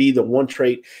seems to be the one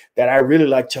trait that I really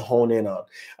like to hone in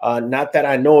on. Not that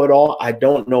I know it all. I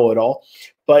don't know it all.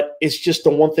 But it's just the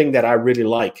one thing that I really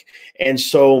like. And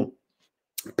so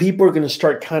people are going to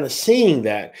start kind of seeing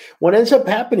that. What ends up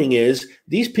happening is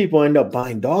these people end up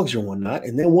buying dogs or whatnot.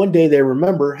 And then one day they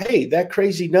remember, hey, that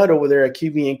crazy nut over there at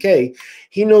QB&K,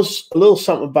 he knows a little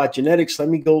something about genetics. Let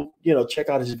me go, check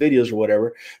out his videos or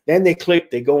whatever. Then they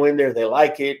click, they go in there, they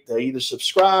like it. They either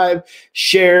subscribe,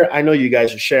 share. I know you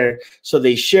guys are sharing. So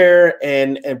they share,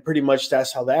 and pretty much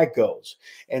that's how that goes.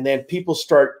 And then people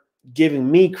start giving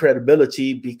me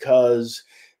credibility because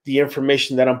the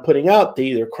information that I'm putting out, they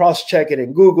either cross-check it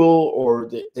in Google, or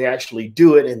they actually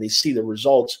do it and they see the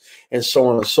results, and so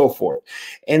on and so forth.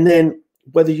 And then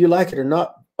whether you like it or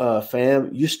not,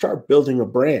 fam, you start building a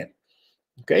brand.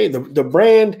 Okay. The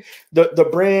brand,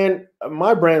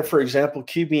 my brand, for example,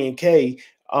 QB&K,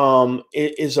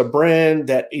 is a brand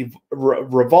that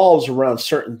revolves around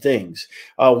certain things.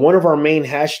 One of our main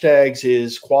hashtags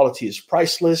is quality is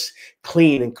priceless,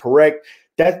 clean and correct.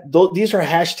 These are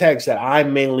hashtags that I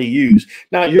mainly use.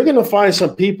 Now, you're going to find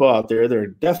some people out there that are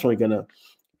definitely going to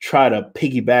try to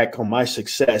piggyback on my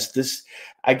success.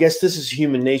 I guess this is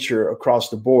human nature across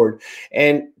the board.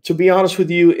 And to be honest with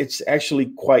you, it's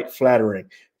actually quite flattering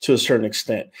to a certain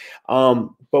extent.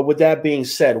 But with that being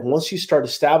said, once you start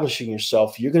establishing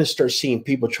yourself, you're going to start seeing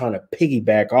people trying to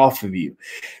piggyback off of you.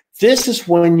 This is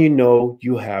when you know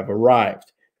you have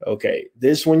arrived. Okay.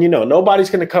 This is when you know.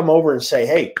 Nobody's going to come over and say,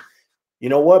 hey, you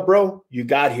know what, bro? You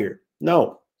got here.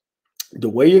 No. The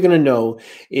way you're going to know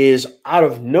is out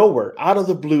of nowhere, out of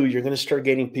the blue, you're going to start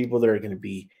getting people that are going to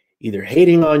be either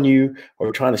hating on you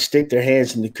or trying to stick their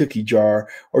hands in the cookie jar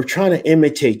or trying to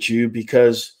imitate you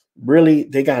because really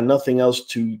they got nothing else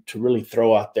to really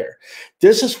throw out there.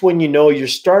 This is when you know you're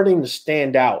starting to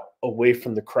stand out away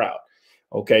from the crowd.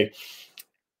 Okay.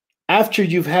 After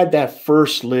you've had that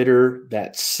first litter,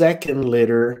 that second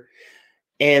litter,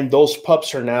 and those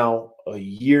pups are now a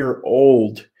year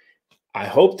old, I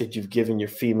hope that you've given your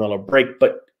female a break.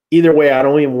 But either way, I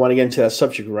don't even want to get into that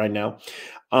subject right now.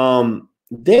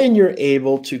 then you're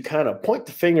able to kind of point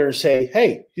the finger and say,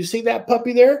 hey, you see that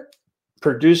puppy there?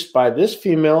 Produced by this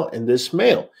female and this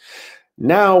male.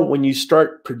 Now, when you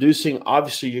start producing,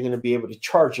 obviously, you're going to be able to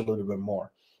charge a little bit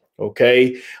more.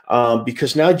 Okay.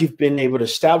 Because now you've been able to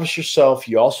establish yourself.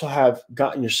 You also have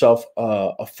gotten yourself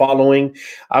a following.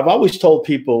 I've always told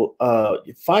people,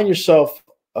 find yourself,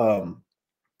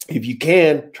 if you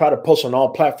can, try to post on all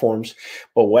platforms.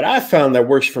 But what I found that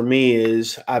works for me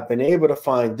is I've been able to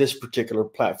find this particular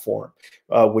platform,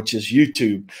 which is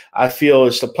YouTube. I feel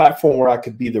it's the platform where I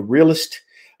could be the realist.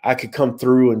 I could come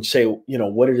through and say,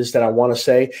 what it is that I want to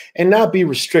say and not be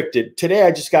restricted. Today,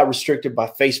 I just got restricted by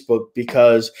Facebook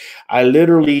because I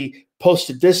literally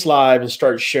posted this live and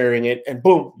started sharing it, and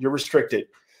boom, you're restricted.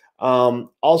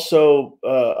 Also,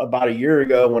 about a year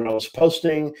ago when I was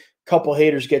posting, couple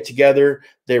haters get together,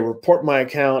 they report my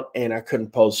account, and I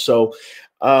couldn't post. So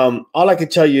all I can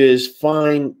tell you is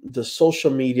find the social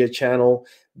media channel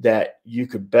that you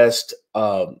could best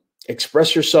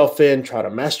express yourself in, try to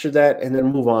master that, and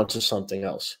then move on to something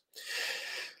else.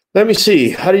 Let me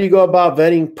see. How do you go about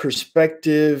vetting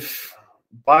prospective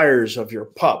buyers of your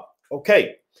pup?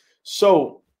 Okay,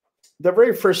 so the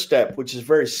very first step, which is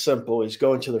very simple, is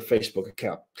go into their Facebook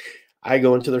account. I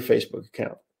go into their Facebook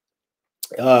account.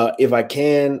 If I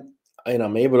can, and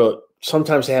I'm able to,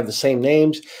 sometimes they have the same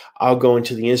names, I'll go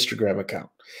into the Instagram account.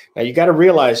 Now, you got to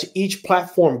realize each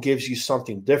platform gives you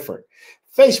something different.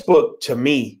 Facebook, to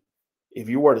me, if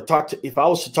I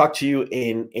was to talk to you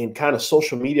in kind of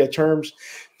social media terms,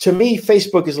 to me,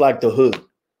 Facebook is like the hood.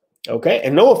 Okay.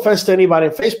 And no offense to anybody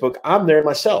in Facebook, I'm there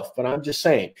myself, but I'm just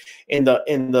saying in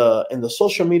the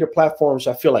social media platforms,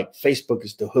 I feel like Facebook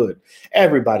is the hood.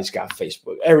 Everybody's got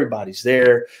Facebook. Everybody's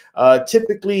there.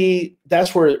 Typically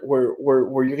that's where you're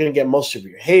going to get most of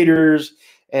your haters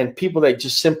and people that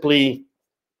just simply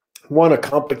want to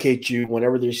complicate you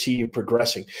whenever they see you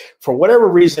progressing. For whatever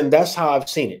reason, that's how I've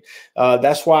seen it.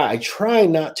 That's why I try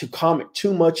not to comment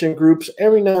too much in groups.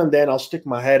 Every now and then I'll stick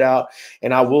my head out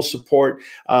and I will support,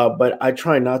 but I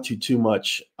try not to too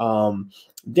much.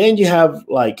 Then you have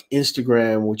like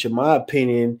Instagram, which in my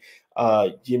opinion,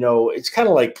 it's kind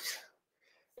of like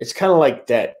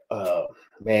that.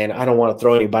 Man, I don't want to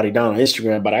throw anybody down on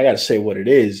Instagram, but I got to say what it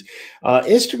is.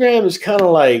 Instagram is kind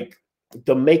of like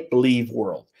the make-believe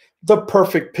world. The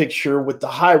perfect picture with the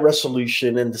high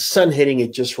resolution and the sun hitting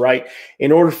it just right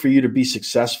in order for you to be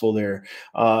successful there.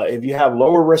 If you have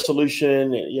lower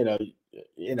resolution,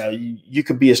 you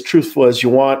could be as truthful as you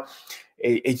want.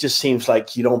 It just seems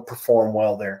like you don't perform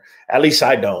well there. At least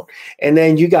I don't. And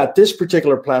then you got this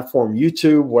particular platform,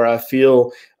 YouTube, where I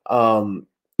feel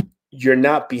you're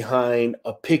not behind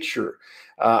a picture.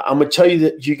 I'm going to tell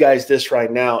you guys this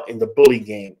right now in the bully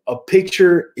game. A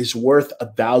picture is worth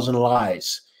 1,000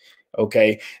 lies.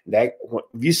 Okay, that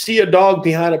if you see a dog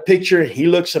behind a picture, he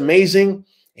looks amazing,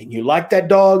 and you like that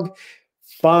dog,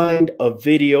 find a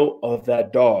video of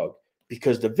that dog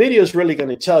because the video is really going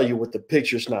to tell you what the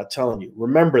picture's not telling you.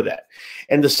 Remember that.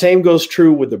 And the same goes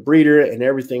true with the breeder and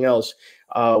everything else.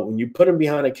 When you put them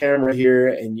behind a camera here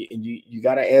and you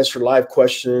got to answer live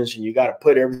questions and you got to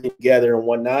put everything together and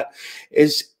whatnot,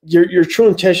 is your true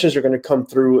intentions are going to come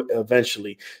through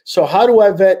eventually. So how do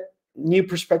I vet new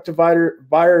prospective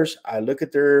buyers? I look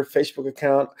at their Facebook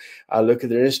account. I look at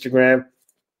their Instagram.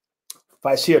 If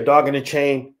I see a dog in a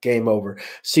chain, game over.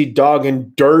 See dog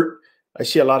in dirt. I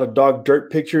see a lot of dog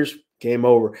dirt pictures, game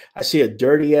over. I see a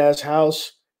dirty ass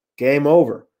house, game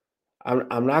over.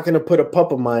 I'm not going to put a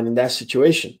pup of mine in that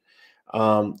situation.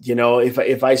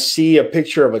 If I see a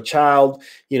picture of a child,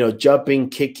 jumping,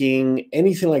 kicking,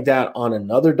 anything like that on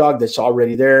another dog that's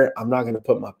already there, I'm not going to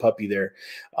put my puppy there.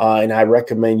 And I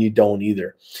recommend you don't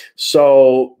either.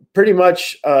 So pretty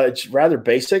much it's rather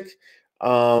basic.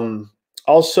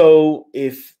 Also,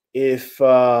 if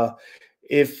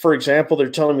for example, they're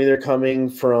telling me they're coming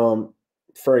from,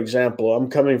 for example, I'm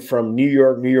coming from New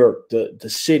York, the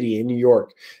city in New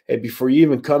York. And before you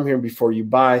even come here, before you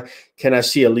buy, can I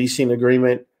see a leasing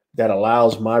agreement that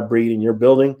allows my breed in your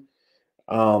building?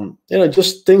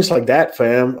 Just things like that,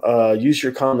 fam. Use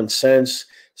your common sense,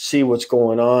 see what's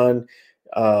going on.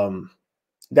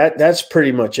 That's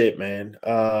pretty much it, man.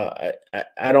 I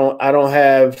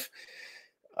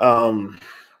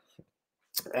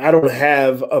don't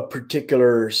have a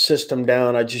particular system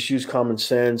down. I just use common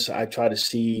sense. I try to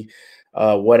see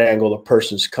what angle the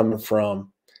person's coming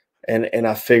from, and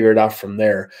I figure it out from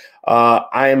there.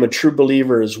 I am a true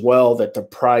believer as well that the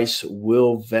price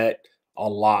will vet a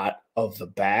lot of the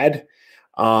bad.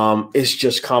 It's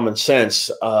just common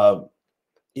sense.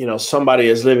 Somebody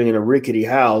is living in a rickety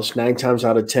house, 9 times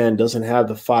out of 10 doesn't have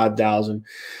the 5,000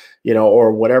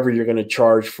 or whatever you're going to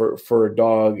charge for a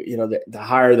dog, the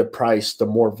higher the price, the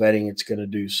more vetting it's going to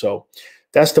do. So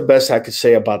that's the best I could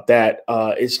say about that.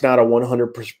 It's not a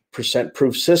 100%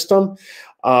 proof system,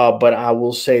 but I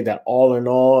will say that all in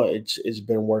all, it's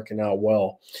been working out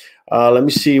well. Let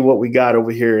me see what we got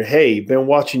over here. Hey, been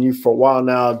watching you for a while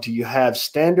now. Do you have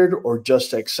standard or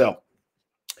just XL?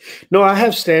 No, I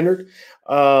have standard.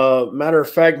 Matter of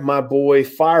fact, my boy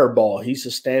Fireball, he's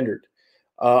a standard.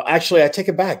 Actually, I take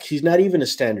it back. He's not even a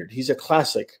standard. He's a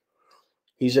classic.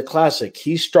 He's a classic.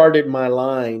 He started my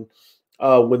line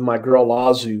with my girl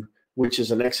Azu, which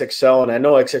is an XXL. And I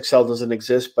know XXL doesn't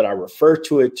exist, but I refer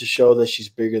to it to show that she's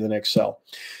bigger than XL.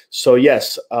 So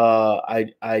yes,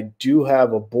 I do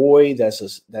have a boy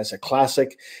that's a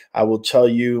classic. I will tell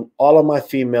you, all of my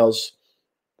females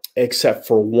except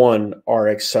for one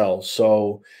are XL.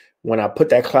 So when I put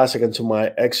that classic into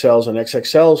my XLs and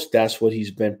XXLs, that's what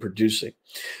he's been producing.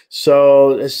 So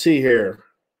let's see here.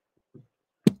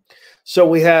 So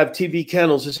we have TV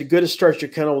Kennels. Is it good to start your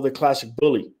kennel with a classic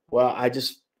bully? Well, I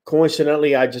just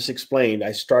explained.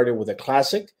 I started with a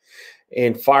classic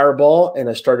and Fireball, and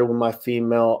I started with my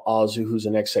female Azu, who's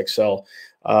an XXL.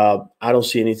 I don't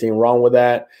see anything wrong with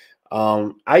that.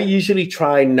 I usually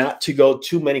try not to go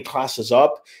too many classes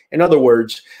up. In other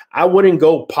words, I wouldn't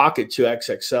go pocket to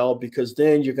XXL, because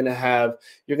then you're gonna have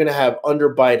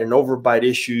underbite and overbite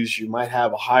issues. You might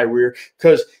have a high rear,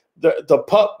 because the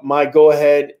pup might go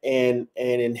ahead and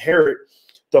inherit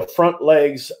the front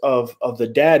legs of the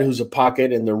dad, who's a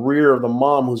pocket, and the rear of the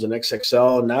mom, who's an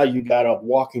XXL. And now you got a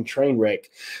walking train wreck.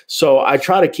 So I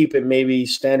try to keep it maybe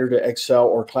standard to XL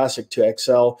or classic to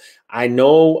XL. I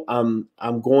know I'm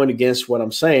going against what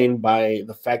I'm saying by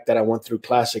the fact that I went through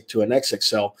classic to an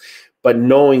XXL, but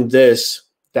knowing this,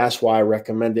 that's why I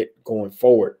recommend it going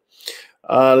forward.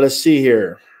 Let's see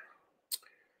here.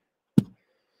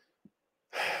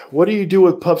 What do you do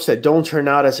with pups that don't turn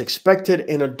out as expected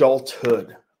in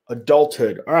adulthood?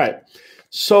 All right.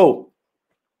 So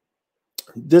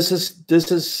this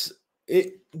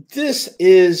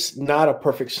is not a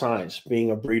perfect science,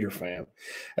 being a breeder fan.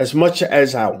 As much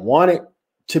as I want it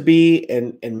to be,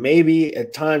 and maybe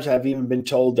at times I've even been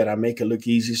told that I make it look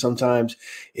easy sometimes,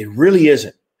 it really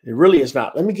isn't. It really is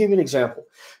not. Let me give you an example.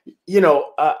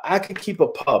 I could keep a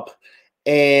pup,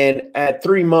 and at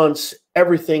 3 months,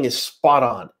 everything is spot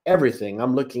on. Everything.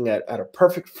 I'm looking at a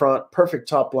perfect front, perfect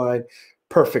top line,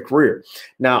 perfect rear.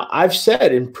 Now, I've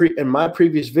said in my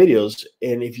previous videos,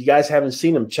 and if you guys haven't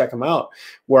seen them, check them out,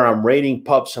 where I'm rating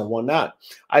pups and whatnot.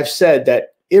 I've said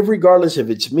that regardless if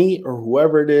it's me or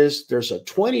whoever it is, there's a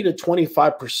 20 to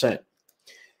 25%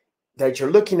 that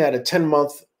you're looking at a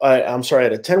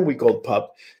 10-week-old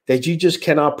pup that you just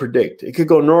cannot predict. It could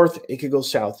go north, it could go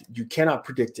south. You cannot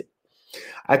predict it.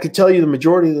 I could tell you the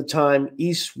majority of the time,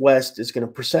 East-West is going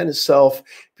to present itself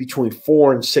between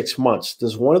 4 and 6 months.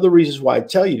 This is one of the reasons why I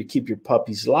tell you to keep your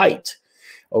puppies light,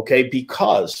 okay?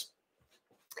 Because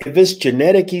if it's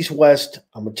genetic East-West,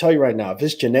 I'm going to tell you right now, if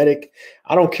it's genetic,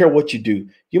 I don't care what you do.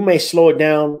 You may slow it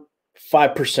down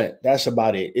 5%. That's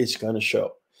about it. It's going to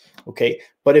show, okay?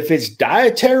 But if it's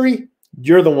dietary,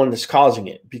 you're the one that's causing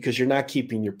it, because you're not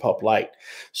keeping your pup light.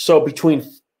 So between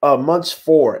months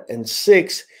 4 and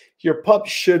 6, your pup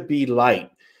should be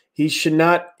light. He should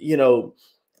not, you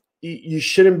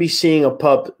shouldn't be seeing a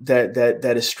pup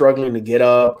that is struggling to get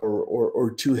up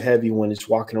or too heavy when it's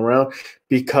walking around,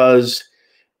 because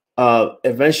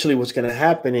eventually what's going to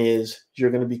happen is you're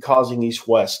going to be causing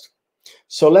East-West.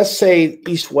 So let's say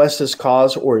East-West is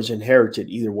caused or is inherited,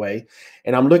 either way.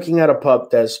 And I'm looking at a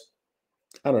pup that's,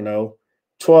 I don't know,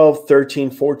 12, 13,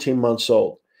 14 months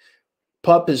old.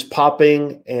 Pup is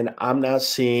popping, and I'm not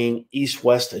seeing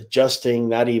East-West adjusting,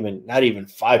 not even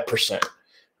 5%.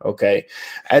 Okay.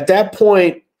 At that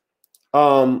point,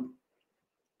 I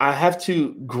have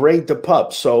to grade the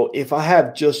pup. So if I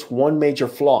have just one major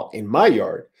flaw in my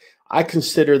yard, I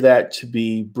consider that to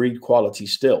be breed quality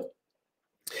still.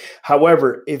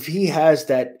 However, if he has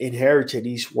that inherited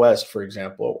East-West, for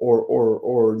example,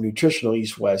 or nutritional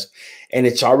East-West, and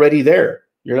it's already there,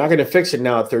 you're not going to fix it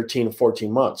now at 13 or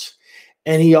 14 months.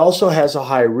 And he also has a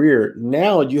high rear.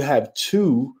 Now you have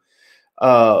 2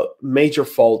 major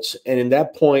faults. And in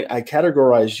that point, I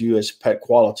categorize you as pet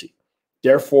quality.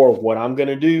 Therefore, what I'm going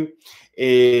to do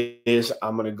is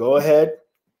I'm going to go ahead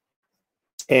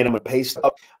and I'm going to paste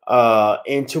up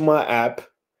into my app.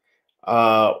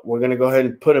 We're going to go ahead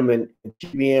and put them in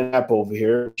QBN app over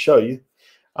here. Show you.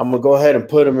 I'm going to go ahead and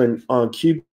put them on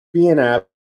QBN app.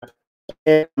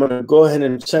 And I'm going to go ahead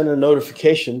and send a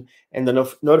notification, and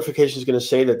the notification is going to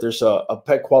say that there's a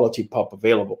pet quality pup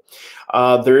available.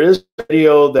 There is a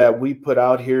video that we put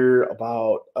out here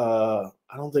about,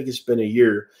 I don't think it's been a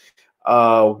year,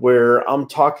 where I'm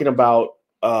talking about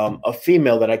a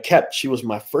female that I kept. She was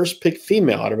my first pick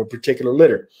female out of a particular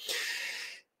litter.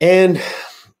 And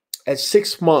at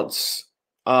 6 months,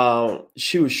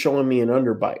 she was showing me an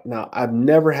underbite. Now, I've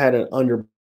never had an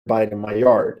underbite in my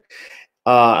yard.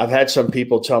 I've had some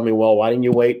people tell me, well, why didn't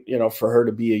you wait, for her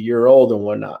to be a year old and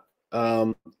whatnot?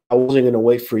 I wasn't going to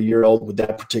wait for a year old with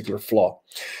that particular flaw.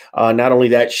 Not only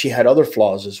that, she had other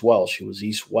flaws as well. She was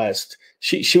east-west.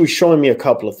 She was showing me a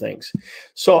couple of things.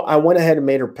 So I went ahead and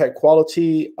made her pet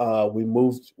quality. We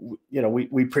moved,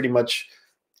 we pretty much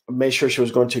made sure she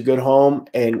was going to a good home,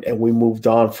 and we moved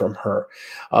on from her.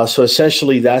 So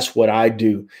essentially that's what I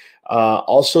do.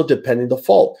 Also depending the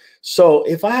fault. So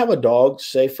if I have a dog,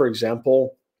 say for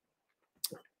example,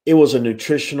 it was a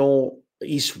nutritional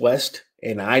east-west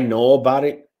and I know about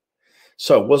it.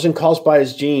 So it wasn't caused by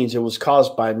his genes. It was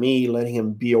caused by me letting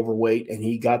him be overweight, and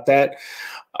he got that.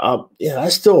 Yeah,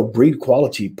 that's still a breed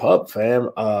quality pup, fam.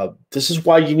 This is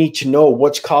why you need to know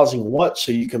what's causing what,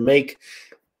 so you can make,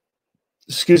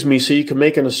 so you can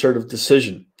make an assertive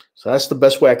decision. So that's the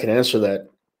best way I can answer that.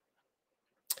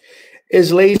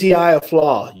 Is lazy eye a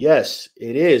flaw? Yes,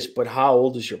 it is. But how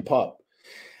old is your pup?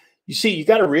 You see, you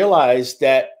got to realize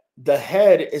that the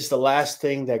head is the last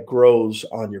thing that grows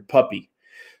on your puppy.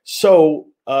 So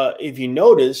if you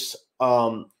notice,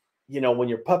 when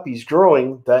your puppy's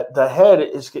growing, that the head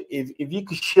is, if you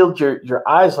could shield your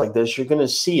eyes like this, you're going to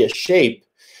see a shape,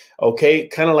 okay,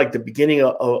 kind of like the beginning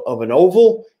of an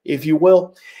oval, if you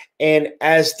will. And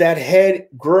as that head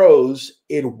grows,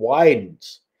 it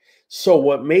widens. So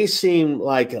what may seem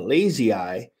like a lazy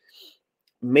eye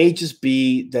may just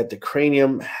be that the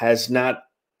cranium has not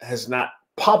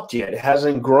popped yet. It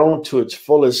hasn't grown to its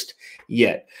fullest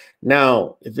yet.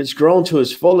 Now, if it's grown to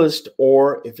its fullest,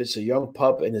 or if it's a young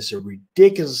pup and it's a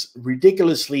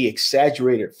ridiculously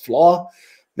exaggerated flaw,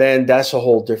 then that's a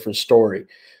whole different story.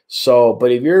 So,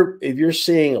 but if you're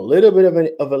seeing a little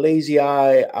bit of a lazy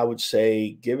eye, I would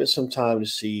say give it some time to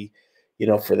see,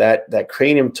 for that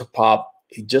cranium to pop.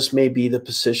 It just may be the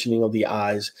positioning of the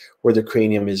eyes where the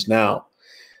cranium is now.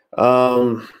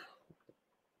 How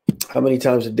many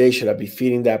times a day should I be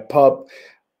feeding that pup?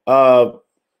 I've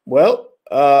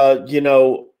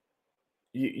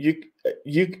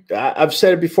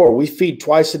said it before. We feed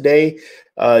twice a day.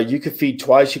 You could feed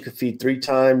twice. You could feed 3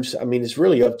 times. I mean, it's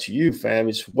really up to you, fam.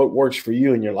 It's what works for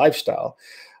you and your lifestyle.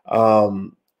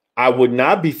 I would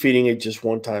not be feeding it just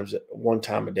one time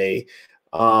a day.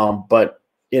 But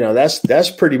that's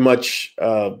pretty much,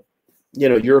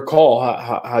 your call,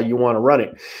 how you want to run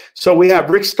it. So we have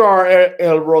Rick Star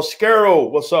El Rosquero.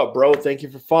 What's up, bro? Thank you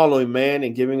for following, man,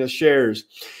 and giving us shares.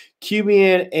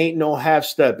 QBN ain't no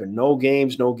half-stepping, no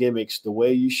games, no gimmicks. The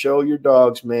way you show your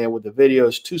dogs, man, with the video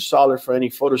is too solid for any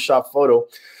Photoshop photo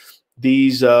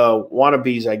these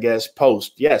wannabes, I guess,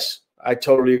 post. Yes, I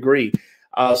totally agree.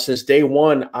 Since day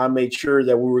one, I made sure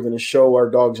that we were going to show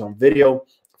our dogs on video,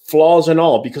 flaws and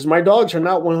all, because my dogs are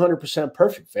not 100%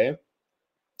 perfect, fam.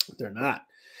 They're not.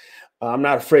 I'm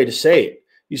not afraid to say it.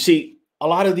 You see, a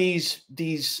lot of these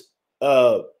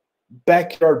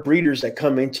backyard breeders that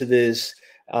come into this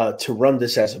to run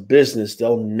this as a business,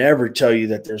 they'll never tell you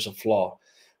that there's a flaw,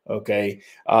 okay?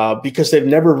 Because they've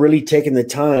never really taken the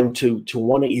time to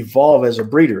want to evolve as a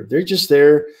breeder. They're just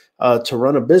there to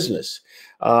run a business.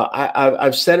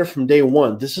 I've said it from day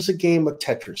one. This is a game of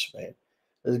Tetris, man.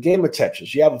 It's a game of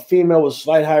Tetris. You have a female with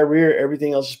slight high rear,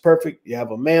 everything else is perfect. You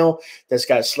have a male that's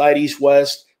got slight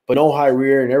east-west, but no high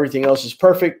rear, and everything else is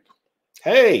perfect.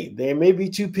 Hey, there may be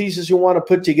 2 pieces you want to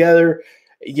put together.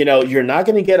 You're not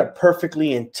going to get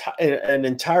an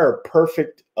entire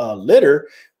perfect litter,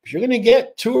 but you're going to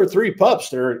get 2 or 3 pups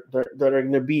that are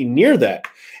going to be near that.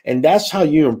 And that's how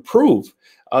you improve.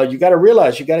 You got to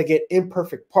realize you got to get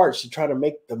imperfect parts to try to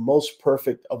make the most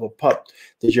perfect of a pup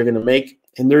that you're going to make.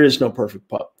 And there is no perfect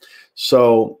pup.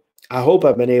 So I hope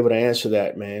I've been able to answer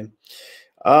that, man.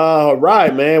 All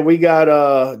right, man. We got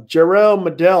Jarrell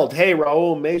Medelt. Hey,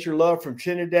 Raul, major love from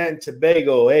Trinidad and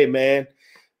Tobago. Hey, man.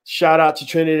 Shout out to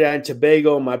Trinidad and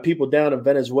Tobago, my people down in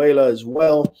Venezuela as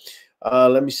well.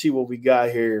 Let me see what we got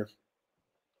here.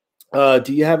 Do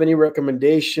you have any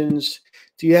recommendations?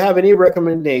 Do you have any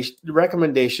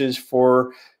recommendations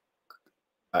for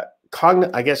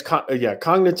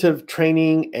cognitive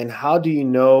training, and how do you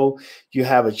know you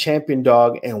have a champion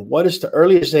dog, and what is the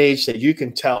earliest age that you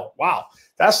can tell? Wow,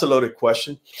 That's a loaded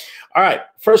question. All right.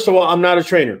 First of all, I'm not a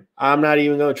trainer. I'm not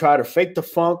even going to try to fake the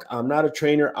funk. I'm not a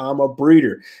trainer. I'm a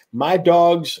breeder. My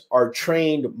dogs are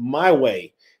trained my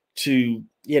way to,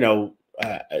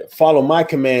 follow my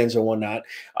commands and whatnot.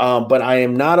 But I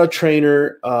am not a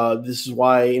trainer. This is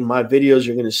why in my videos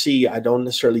you're going to see I don't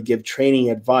necessarily give training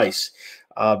advice.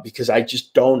 Because I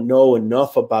just don't know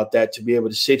enough about that to be able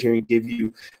to sit here and give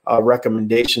you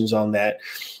recommendations on that.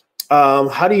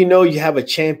 How do you know you have a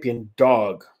champion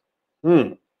dog?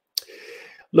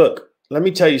 Look, let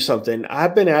me tell you something.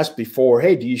 I've been asked before,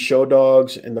 hey, do you show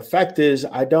dogs? And the fact is,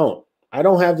 I don't. I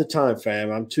don't have the time,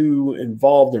 fam. I'm too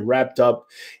involved and wrapped up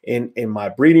in my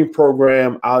breeding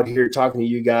program out here talking to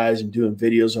you guys and doing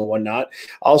videos and whatnot.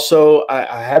 Also,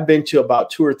 I have been to about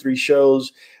 2 or 3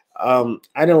 shows. I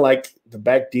didn't like the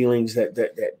back dealings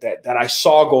that I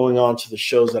saw going on to the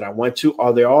shows that I went to.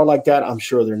 Are they all like that? I'm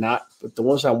sure they're not, but the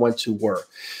ones I went to were.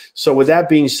 So with that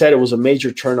being said, it was a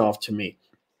major turnoff to me.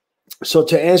 So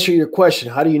to answer your question,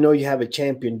 how do you know you have a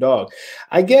champion dog?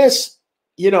 I guess,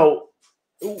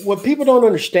 what people don't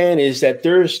understand is that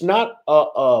there's not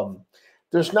a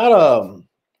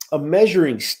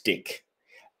measuring stick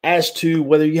as to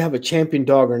whether you have a champion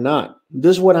dog or not.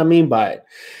 This is what I mean by it.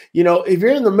 If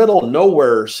you're in the middle of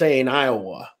nowhere, say in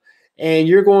Iowa, and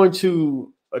you're going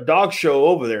to a dog show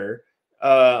over there,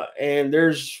 and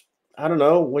there's, I don't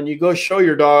know, when you go show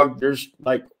your dog, there's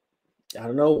like, I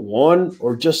don't know, one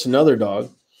or just another dog,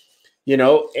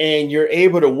 and you're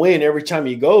able to win every time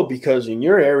you go because in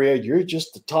your area, you're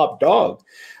just the top dog.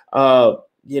 Out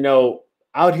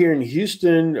here in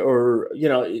Houston or,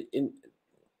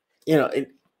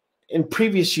 in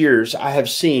previous years, I have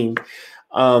seen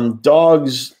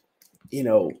dogs,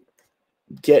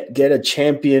 get a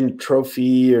champion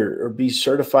trophy or be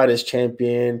certified as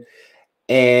champion.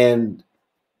 And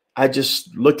I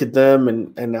just look at them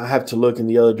and I have to look in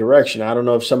the other direction. I don't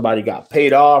know if somebody got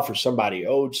paid off or somebody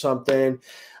owed something.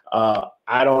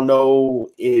 I don't know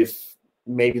if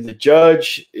maybe the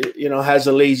judge, has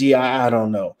a lazy eye. I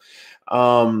don't know.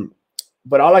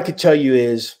 But all I can tell you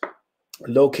is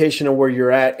location of where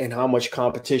you're at and how much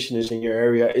competition is in your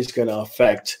area is going to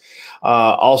affect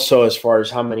also as far as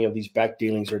how many of these back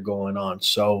dealings are going on.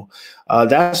 So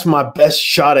that's my best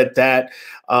shot at that.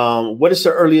 What is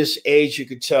the earliest age you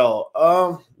could tell?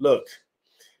 Look,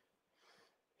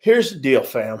 here's the deal,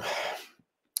 fam.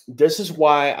 This is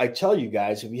why I tell you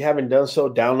guys, if you haven't done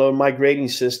so, download my grading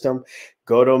system,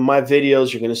 go to my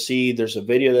videos. You're going to see there's a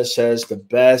video that says the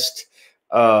best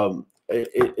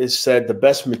it said the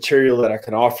best material that I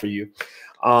can offer you.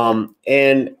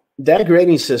 And that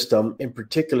grading system in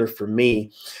particular for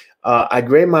me, I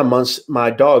grade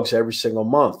my dogs every single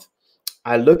month.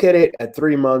 I look at it at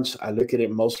 3 months. I look at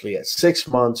it mostly at 6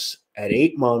 months, at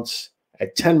 8 months,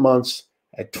 at 10 months,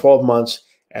 at 12 months,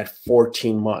 at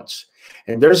 14 months.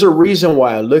 And there's a reason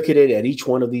why I look at it at each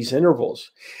one of these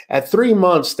intervals. At 3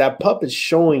 months, that pup is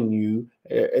showing you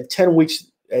at 10 weeks,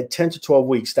 at 10 to 12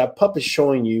 weeks, that pup is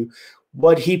showing you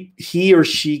what he or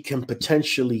she can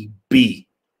potentially be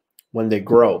when they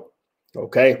grow.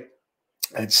 Okay.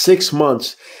 At 6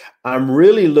 months, I'm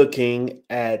really looking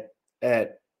at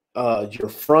your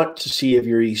front to see if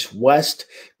you're east-west,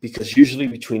 because usually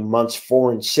between months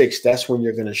 4 and 6, that's when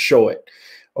you're going to show it.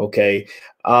 Okay.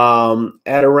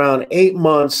 At around 8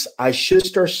 months, I should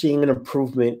start seeing an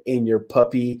improvement in your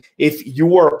puppy. If you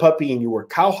were a puppy and you were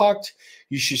cowhocked,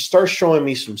 you should start showing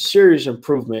me some serious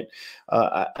improvement.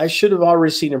 I should have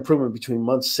already seen improvement between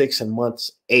month 6 and month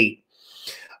 8.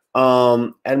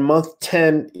 And month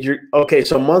 10,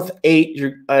 so month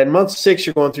 8, at month 6,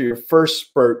 you're going through your first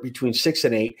spurt between 6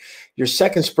 and 8. Your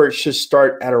second spurt should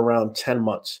start at around 10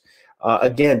 months.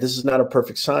 Again, this is not a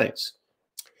perfect science.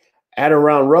 At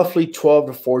around roughly 12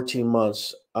 to 14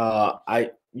 months,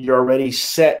 you're already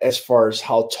set as far as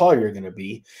how tall you're going to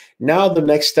be. Now the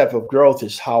next step of growth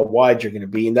is how wide you're going to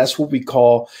be, and that's what we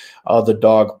call the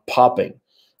dog popping.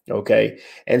 Okay,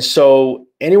 and so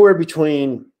anywhere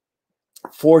between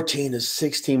 14 to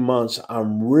 16 months,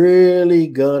 I'm really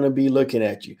going to be looking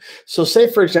at you. So say,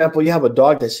 for example, you have a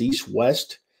dog that's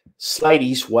east-west, slight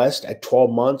east-west at 12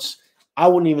 months. I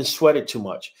wouldn't even sweat it too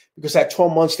much because at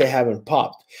 12 months, they haven't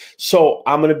popped. So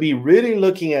I'm going to be really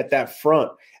looking at that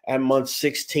front at month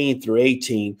 16 through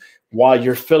 18 while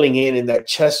you're filling in and that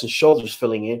chest and shoulders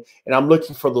filling in. And I'm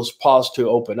looking for those paws to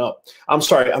open up. I'm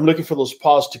looking for those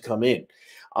paws to come in.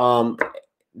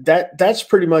 That's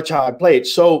pretty much how I play it.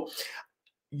 So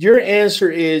your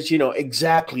answer is,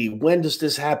 exactly when does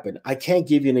this happen? I can't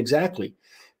give you an exactly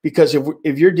Because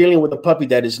if you're dealing with a puppy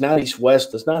that is not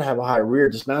east-west, does not have a high rear,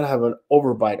 does not have an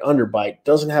overbite, underbite,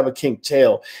 doesn't have a kink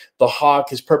tail, the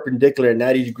hock is perpendicular at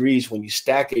 90 degrees when you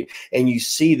stack it and you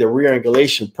see the rear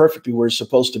angulation perfectly where it's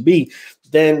supposed to be,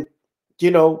 then,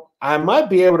 you know, I might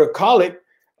be able to call it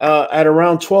at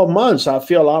around 12 months. I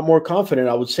feel a lot more confident.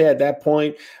 I would say at that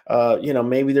point, you know,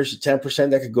 maybe there's a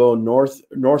 10% that could go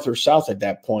north or south at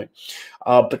that point.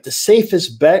 But the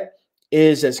safest bet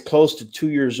is as close to 2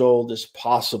 years old as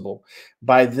possible.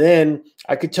 By then,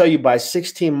 I could tell you by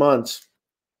 16 months,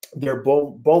 their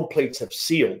bone plates have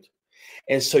sealed.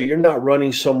 And so you're not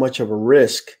running so much of a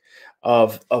risk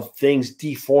of things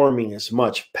deforming as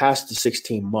much past the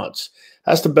 16 months.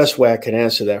 That's the best way I can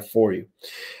answer that for you.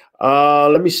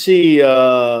 Let me see.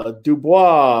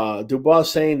 Dubois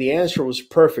saying the answer was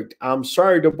perfect. I'm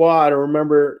sorry, Dubois. I don't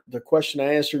remember the question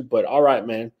I answered, but all right,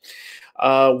 man.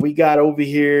 We got over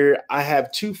here. I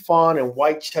have 2 fawn and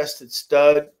white-chested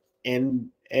stud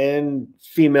and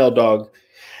female dog.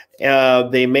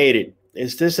 They made it.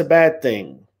 Is this a bad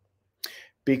thing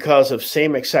because of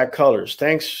same exact colors?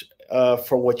 Thanks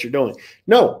for what you're doing.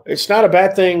 No, it's not a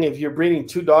bad thing if you're breeding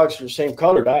 2 dogs that are the same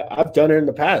color. I've done it in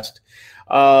the past.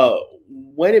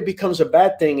 When it becomes a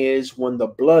bad thing is when the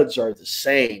bloods are the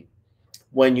same.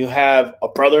 When you have a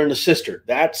brother and a sister,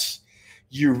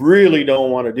 you really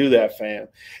don't want to do that, fam.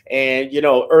 And, you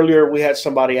know, earlier we had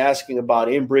somebody asking about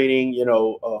inbreeding, you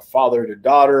know, father to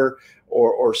daughter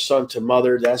or son to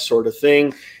mother, that sort of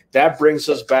thing. That brings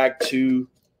us back to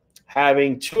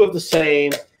having 2 of the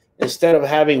same instead of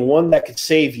having one that could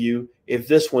save you if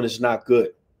this one is not good.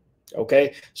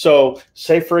 Okay, so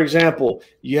say, for example,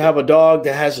 you have a dog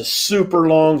that has a super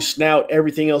long snout,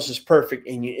 everything else is perfect,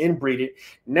 and you inbreed it.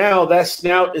 Now that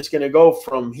snout is going to go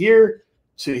from here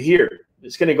to here.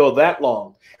 It's going to go that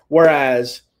long.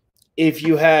 Whereas if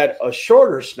you had a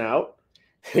shorter snout,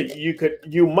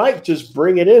 you might just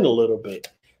bring it in a little bit.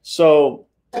 So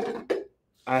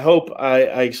I hope I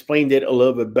explained it a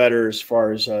little bit better as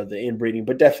far as the inbreeding,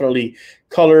 but definitely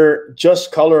color,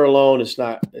 just color alone, it's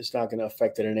not going to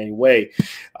affect it in any way.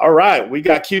 All right, we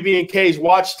got QB&K's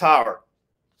Watchtower.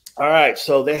 All right,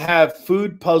 so they have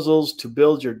food puzzles to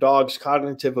build your dog's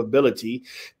cognitive ability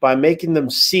by making them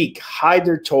seek, hide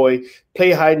their toy,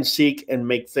 play hide and seek, and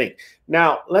make think.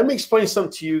 Now, let me explain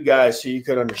something to you guys so you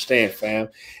could understand, fam.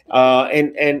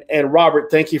 And Robert,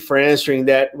 thank you for answering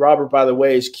that. Robert, by the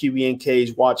way, is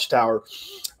QB&K's Watchtower.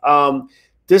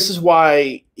 This is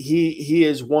why he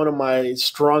is one of my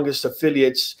strongest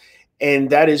affiliates, and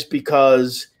that is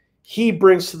because he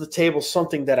brings to the table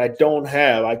something that I don't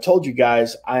have. I told you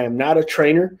guys I am not a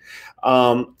trainer.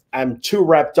 I'm too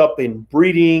wrapped up in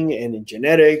breeding and in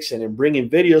genetics and in bringing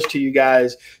videos to you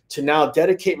guys to now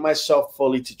dedicate myself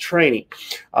fully to training.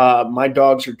 My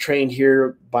dogs are trained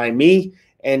here by me,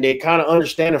 and they kind of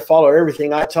understand and follow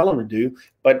everything I tell them to do,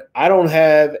 but I don't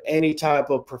have any type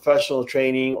of professional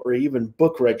training or even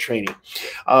book read training.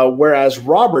 Whereas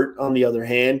Robert, on the other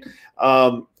hand,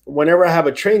 whenever I have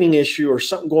a training issue or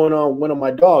something going on with one of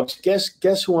my dogs,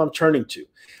 guess who I'm turning to?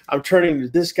 I'm turning to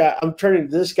this guy. I'm turning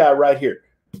to this guy right here,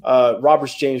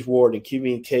 Roberts James Ward and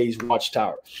QB&K's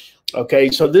Watchtower. Okay,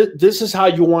 so this is how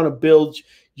you want to build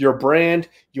your brand.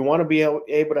 You want to be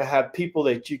able to have people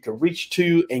that you can reach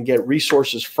to and get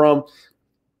resources from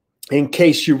in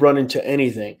case you run into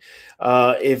anything.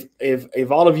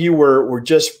 If all of you were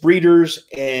just breeders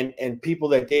and people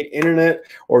that did internet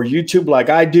or YouTube like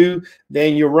I do,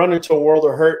 then you run into a world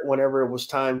of hurt whenever it was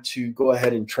time to go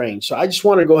ahead and train. So I just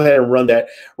want to go ahead and run that.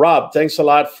 Rob, thanks a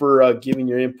lot for giving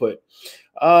your input.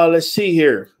 Let's see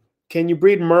here. Can you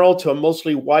breed Merle to a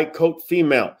mostly white coat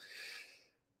female?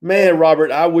 Man,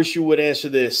 Robert, I wish you would answer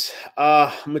this.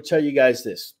 I'm going to tell you guys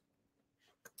this.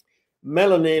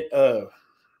 Melanin.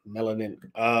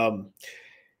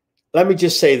 Let me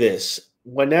just say this.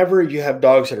 Whenever you have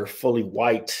dogs that are fully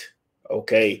white,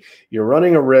 okay, you're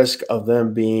running a risk of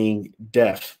them being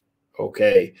deaf,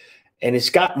 okay? And it's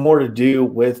got more to do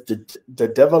with the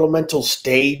developmental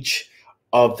stage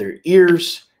of their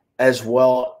ears as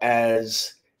well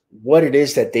as what it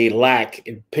is that they lack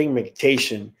in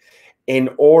pigmentation in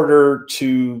order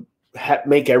to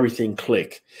make everything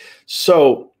click.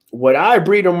 So would I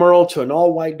breed a Merle to an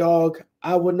all-white dog?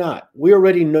 I would not. We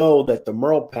already know that the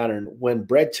Merle pattern, when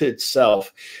bred to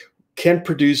itself, can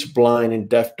produce blind and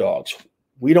deaf dogs.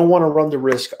 We don't want to run the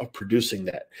risk of producing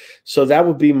that. So that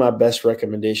would be my best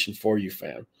recommendation for you,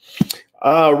 fam.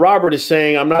 Robert is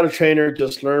saying, I'm not a trainer,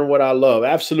 just learn what I love.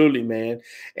 Absolutely, man.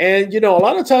 And, you know, a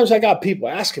lot of times I got people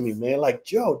asking me, man, like,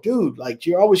 Joe, dude, like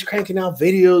you're always cranking out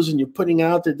videos and you're putting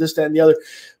out there this, that, and the other.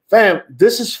 Fam,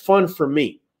 this is fun for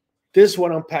me. This is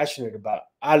what I'm passionate about.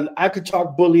 I could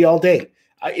talk bully all day.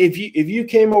 If you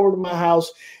came over to my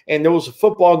house and there was a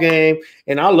football game,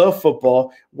 and I love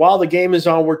football, while the game is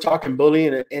on, we're talking bully,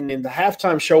 and in the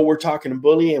halftime show, we're talking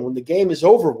bully, and when the game is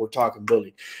over, we're talking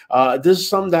bully. This is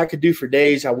something that I could do for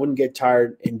days. I wouldn't get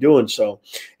tired in doing so,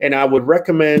 and I would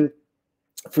recommend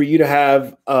for you to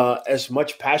have as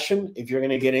much passion if you're going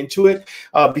to get into it,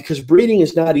 because breeding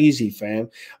is not easy, fam.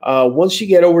 Once you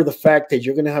get over the fact that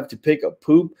you're going to have to pick up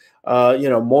poop,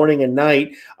 morning and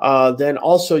night, then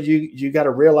also you got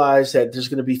to realize that there's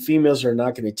going to be females that are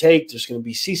not going to take. There's going to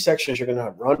be C-sections you're going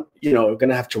to run, going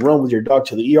to have to run with your dog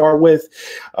to the ER with.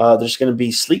 There's going to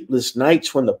be sleepless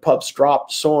nights when the pups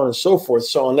drop, so on and so forth.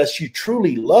 So unless you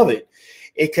truly love it,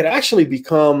 it could actually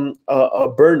become a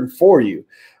burden for you.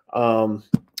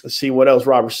 Let's see what else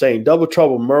Robert's saying. Double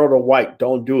trouble, Merle White.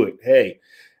 Don't do it. Hey,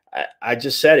 I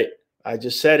just said it. I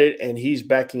just said it, and he's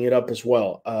backing it up as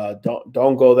well.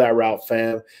 Don't go that route,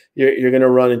 fam. You're going to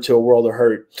run into a world of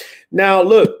hurt. Now,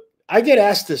 look, I get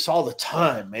asked this all the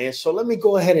time, man. So let me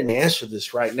go ahead and answer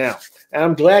this right now. And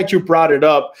I'm glad you brought it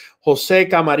up, Jose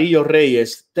Camarillo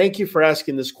Reyes. Thank you for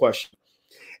asking this question.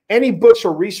 Any books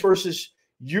or resources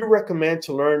you recommend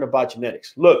to learn about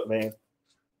genetics? Look, man,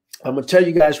 I'm going to tell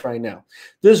you guys right now.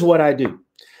 This is what I do.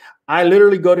 I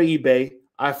literally go to eBay.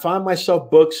 I find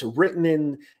myself books written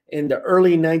in the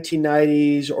early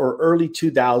 1990s or early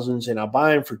 2000s, and I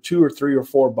buy them for $2 or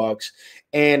 $3 or $4.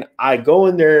 And I go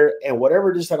in there, and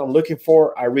whatever it is that I'm looking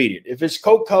for, I read it. If it's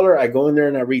coat color, I go in there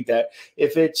and I read that.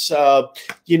 If it's, I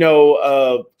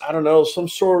don't know, some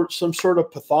sort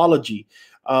of pathology,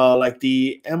 like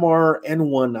the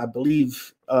MRN1, I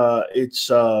believe it's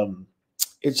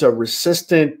a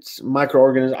resistant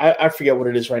microorganism. I forget what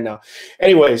it is right now.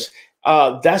 Anyways,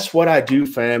 that's what I do,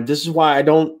 fam. This is why I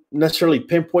don't necessarily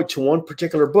pinpoint to one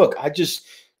particular book. I just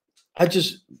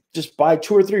buy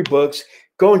 2 or 3 books,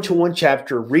 go into one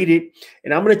chapter, read it,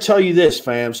 and I'm going to tell you this,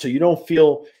 fam, so you don't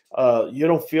feel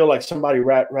like somebody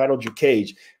rattled your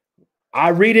cage. I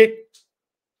read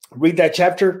that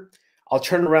chapter, I'll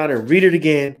turn around and read it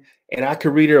again, and I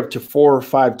could read it up to 4 or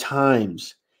 5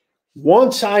 times.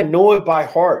 Once I know it by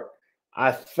heart,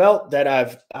 I felt that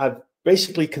I've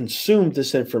basically consumed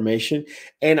this information,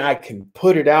 and I can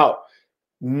put it out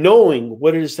knowing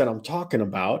what it is that I'm talking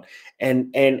about, and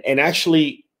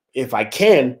actually, if I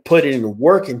can put it in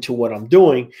work into what I'm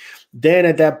doing, then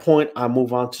at that point I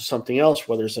move on to something else,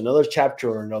 whether it's another chapter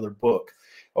or another book.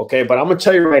 Okay, but I'm gonna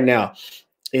tell you right now,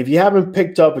 if you haven't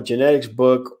picked up a genetics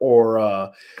book or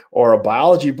a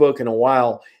biology book in a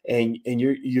while, and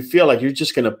you feel like you're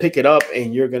just gonna pick it up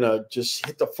and you're gonna just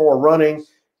hit the floor running,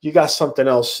 you got something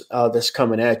else that's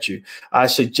coming at you. I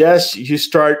suggest you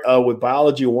start with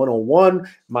Biology 101,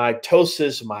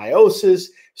 mitosis, meiosis.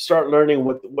 Start learning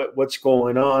what's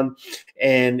going on,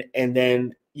 and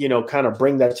then kind of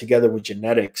bring that together with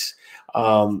genetics.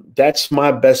 That's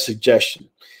my best suggestion.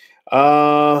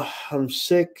 I'm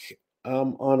sick.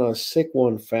 I'm on a sick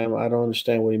one, fam. I don't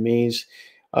understand what he means.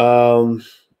 Can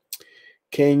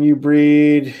you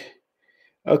breed?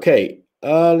 Okay.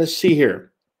 Let's see here.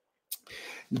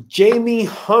 Jamie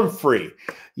Humphrey.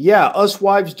 Yeah, us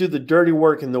wives do the dirty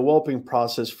work in the whelping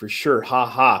process for sure. Ha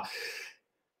ha.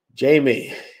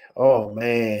 Jamie, oh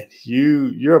man,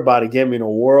 you're about to get me in a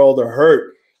world of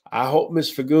hurt. I hope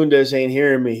Miss Fagundes ain't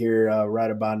hearing me here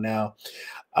right about now.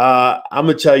 I'm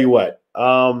gonna tell you what.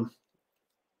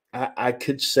 I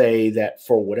could say that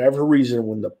for whatever reason,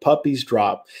 when the puppies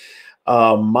drop,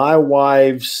 my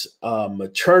wife's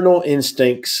maternal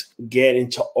instincts get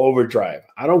into overdrive.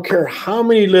 I don't care how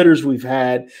many litters we've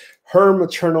had, her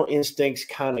maternal instincts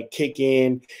kind of kick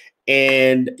in,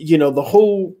 and the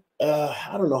whole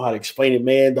I don't know how to explain it,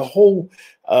 man. The whole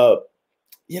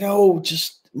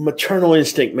just maternal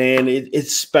instinct, man,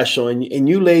 it's special, and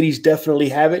you ladies definitely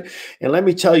have it. And let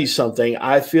me tell you something,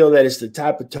 I feel that it's the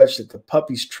type of touch that the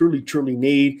puppies truly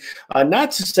need. Not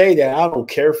to say that I don't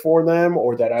care for them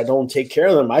or that I don't take care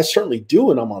of them. I certainly do,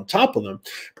 and I'm on top of them,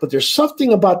 but there's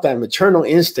something about that maternal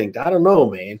instinct. I don't know,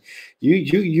 man.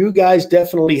 You guys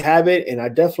definitely have it, and I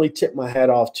definitely tip my hat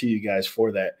off to you guys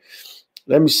for that.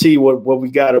 Let me see what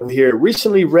we got over here.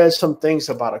 Recently read some things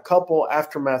about a couple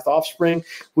aftermath offspring.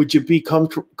 Would you be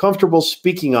comfortable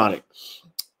speaking on it?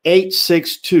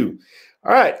 862.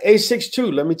 All right,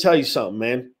 862. Let me tell you something,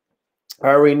 man. I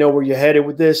already know where you're headed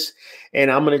with this,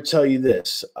 and I'm going to tell you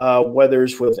this. Whether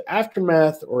it's with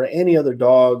aftermath or any other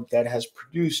dog that has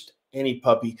produced any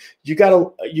puppy, you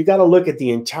gotta look at the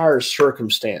entire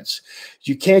circumstance.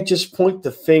 You can't just point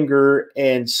the finger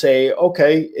and say,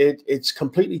 okay, it's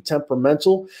completely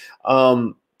temperamental,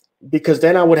 because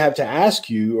then I would have to ask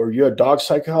you, are you a dog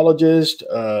psychologist?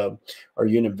 Are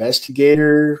you an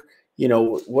investigator?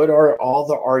 what are all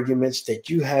the arguments that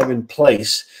you have in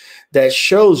place that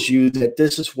shows you that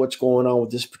this is what's going on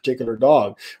with this particular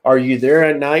dog? Are you there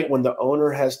at night when the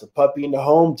owner has the puppy in the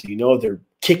home? Do you know if they're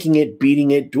kicking it,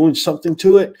 beating it, doing something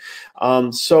to it?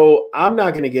 So I'm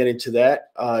not going to get into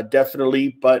that,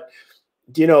 definitely. But,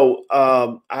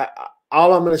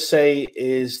 all I'm going to say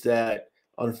is that,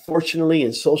 unfortunately,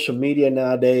 in social media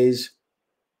nowadays,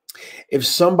 if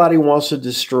somebody wants to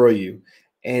destroy you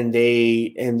and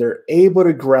they're able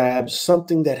to grab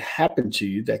something that happened to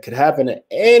you that could happen to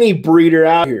any breeder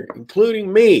out here,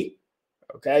 including me,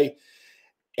 okay,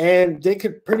 and they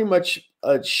could pretty much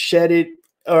shed it,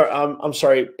 or I'm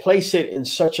sorry, place it in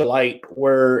such a light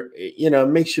where it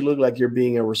makes you look like you're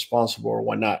being irresponsible or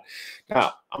whatnot.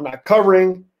 Now, I'm not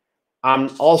covering.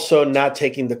 I'm also not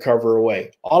taking the cover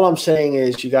away. All I'm saying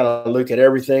is you got to look at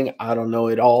everything. I don't know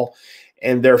it all,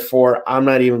 and therefore I'm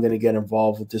not even going to get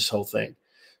involved with this whole thing.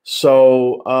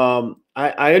 So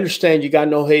I understand you got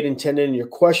no hate intended in your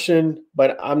question,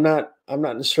 but I'm not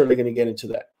necessarily going to get into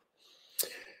that.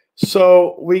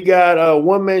 So we got a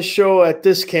one-man show at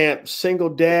this camp, single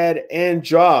dad and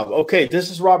job. Okay, this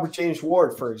is Robert James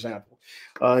Ward, for example.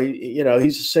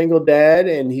 He's a single dad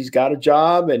and he's got a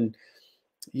job, and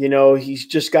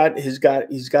he's got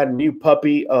a new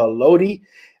puppy, Lodi.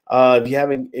 If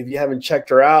you haven't checked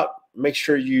her out, make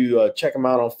sure you check him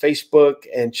out on Facebook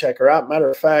and check her out. Matter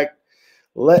of fact,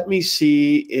 let me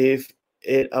see if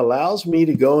it allows me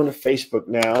to go into Facebook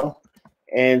now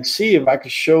and see if I can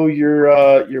show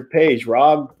your page.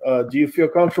 Rob, do you feel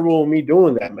comfortable with me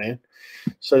doing that, man?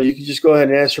 So you can just go ahead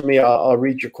and answer me. I'll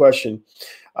read your question.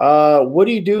 What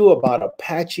do you do about a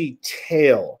patchy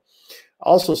tail?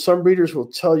 Also, some breeders will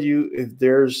tell you if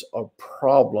there's a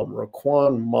problem.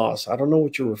 Raquan Moss. I don't know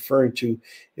what you're referring to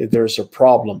if there's a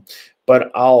problem, but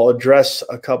I'll address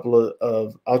a couple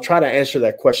I'll try to answer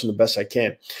that question the best I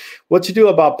can. What to do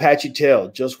about patchy tail?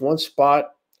 Just one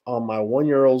spot on my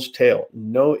 1-year-old's tail.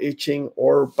 No itching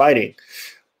or biting.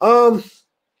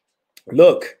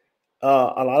 Look,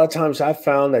 a lot of times I've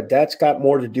found that that's got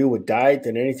more to do with diet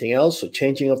than anything else. So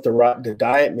changing up the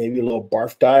diet, maybe a little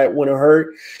barf diet wouldn't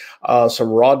hurt. Some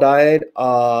raw diet,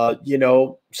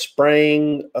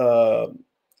 spraying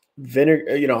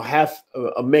vinegar, half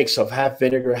a mix of half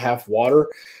vinegar, half water,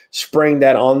 spraying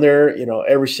that on there,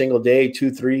 every single day, 2,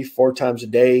 3, 4 times a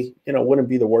day, wouldn't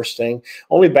be the worst thing.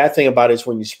 Only bad thing about it is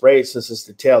when you spray it, since it's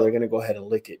the tail, they're going to go ahead and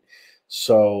lick it.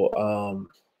 So,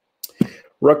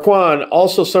 Raquan,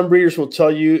 also some breeders will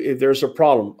tell you if there's a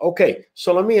problem. Okay,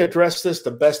 so let me address this the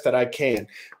best that I can.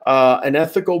 An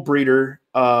ethical breeder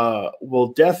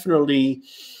will definitely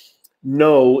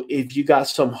know if you got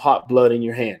some hot blood in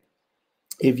your hand.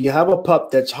 If you have a pup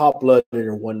that's hot-blooded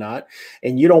or whatnot,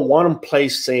 and you don't want them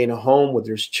placed, say, in a home where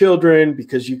there's children,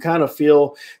 because you kind of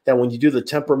feel that when you do the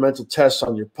temperamental test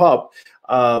on your pup,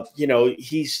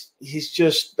 he's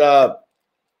just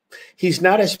he's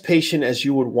not as patient as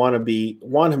you would want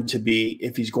him to be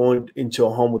if he's going into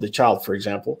a home with a child, for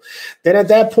example. Then at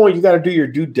that point, you got to do your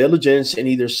due diligence and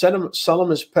either sell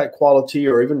him as pet quality,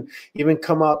 or even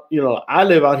come out. I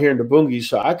live out here in the Bungie,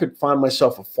 so I could find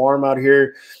myself a farm out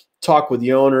here, talk with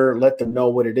the owner, let them know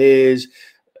what it is,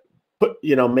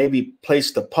 maybe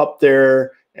place the pup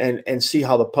there and see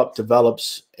how the pup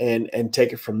develops and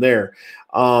take it from there.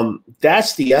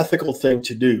 That's the ethical thing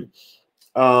to do.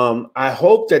 I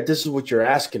hope that this is what you're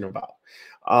asking about.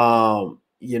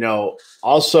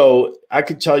 Also I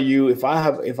could tell you if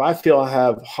I feel I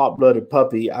have hot-blooded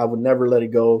puppy, I would never let it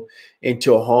go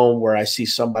into a home where I see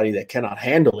somebody that cannot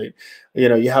handle it.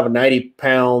 You have a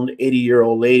 90-pound,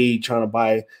 80-year-old lady trying to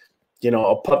buy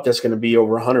a pup that's going to be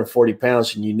over 140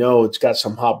 pounds, and it's got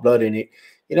some hot blood in it.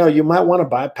 You might want to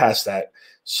bypass that.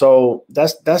 So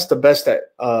that's the best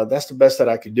that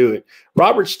I could do it.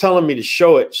 Robert's telling me to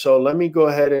show it, so let me go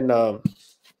ahead and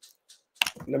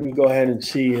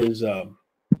see his. Let's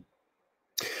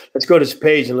go to his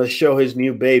page and let's show his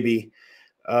new baby,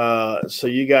 so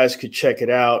you guys could check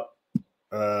it out.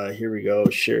 Here we go.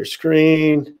 Share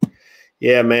screen.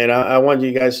 Yeah, man, I want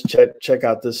you guys to check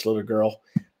out this little girl.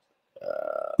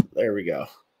 There we go.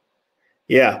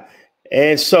 Yeah.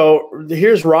 And so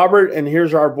here's Robert, and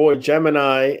here's our boy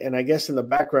Gemini, and I guess in the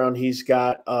background he's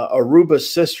got Aruba's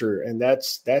sister, and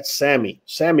that's Sammy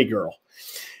girl.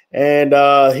 And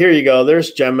here you go.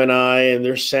 There's Gemini, and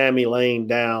there's Sammy laying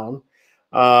down.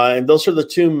 And those are the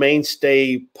two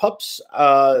mainstay pups.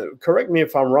 Correct me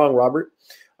if I'm wrong, Robert.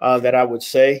 That I would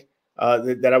say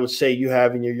you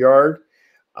have in your yard.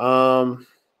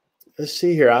 Let's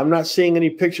see here. I'm not seeing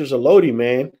any pictures of Lodi,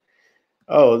 man.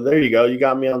 Oh, there you go. You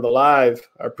got me on the live.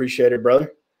 I appreciate it,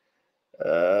 brother.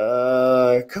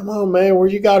 Come on, man. Where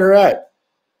you got her at?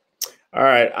 All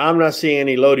right. I'm not seeing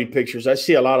any Lodi pictures. I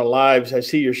see a lot of lives. I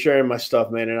see you're sharing my stuff,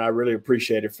 man, and I really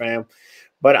appreciate it, fam.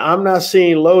 But I'm not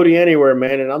seeing Lodi anywhere,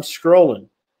 man, and I'm scrolling.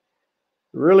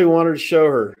 Really wanted to show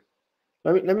her.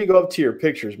 Let me go up to your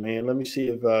pictures, man. Let me see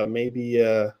if maybe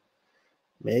I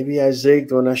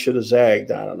zigged when I should have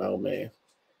zagged. I don't know, man.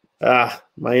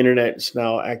 My internet is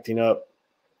now acting up.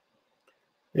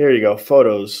 There you go.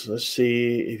 Photos. Let's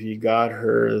see if you got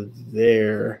her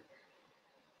there.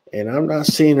 And I'm not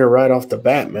seeing her right off the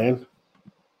bat, man.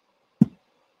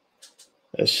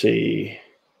 Let's see.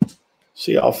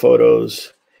 See all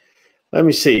photos. Let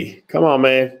me see. Come on,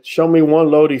 man. Show me one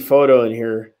Lodi photo in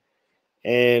here,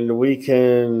 and we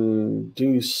can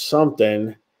do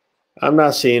something. I'm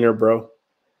not seeing her, bro.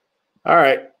 All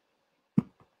right.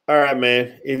 All right,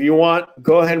 man. If you want,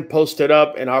 go ahead and post it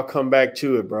up, and I'll come back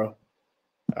to it, bro.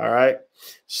 All right.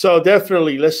 So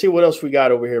definitely, let's see what else we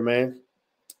got over here, man.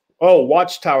 Oh,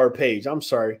 Watchtower page. I'm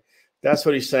sorry. That's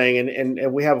what he's saying.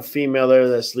 And we have a female there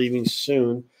that's leaving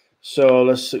soon. So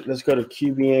let's go to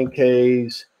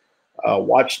QBNK's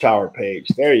Watchtower page.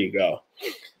 There you go.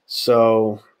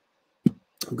 So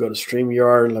go to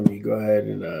StreamYard. Let me go ahead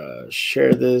and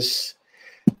share this.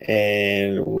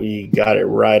 And we got it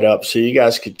right up so you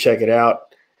guys could check it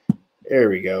out. There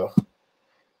we go.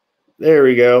 There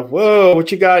we go. Whoa,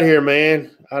 what you got here,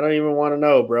 man? I don't even want to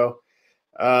know, bro.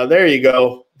 There you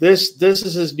go. This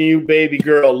is his new baby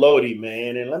girl, Lodi,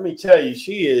 man. And let me tell you,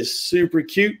 she is super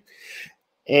cute.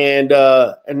 And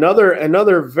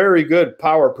another very good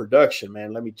power production,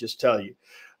 man. Let me just tell you.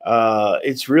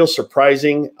 It's real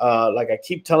surprising. Like I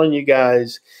keep telling you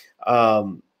guys,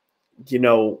 you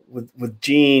know, with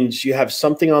genes, you have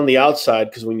something on the outside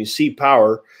because when you see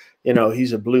power, you know,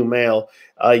 he's a blue male.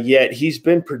 Yet he's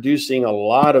been producing a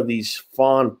lot of these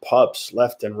fawn pups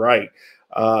left and right.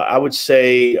 I would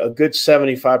say a good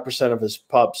 75% of his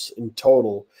pups in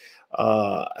total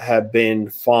have been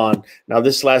fawn. Now,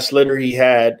 this last litter he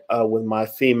had with my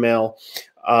female,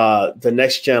 the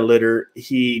next gen litter,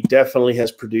 he definitely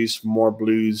has produced more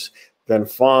blues than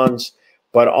fawns.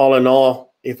 But all in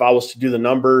all, if I was to do the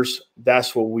numbers,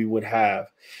 that's what we would have.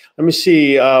 Let me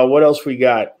see what else we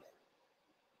got.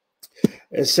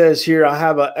 It says here, I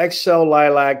have an XL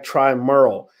Lilac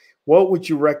Tri-Merle. What would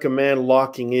you recommend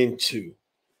locking into?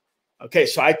 Okay,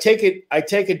 so I take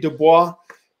it Dubois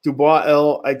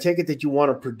L. I take it that you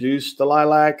want to produce the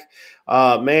lilac.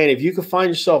 Man, if you can find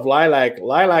yourself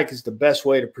lilac is the best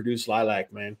way to produce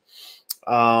lilac, man.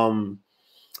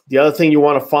 The other thing you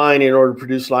want to find in order to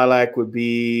produce lilac would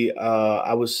be,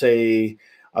 I would say,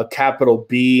 a capital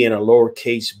B and a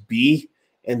lowercase b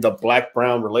in the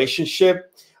black-brown relationship.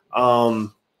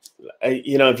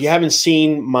 You know, if you haven't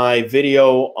seen my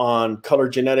video on color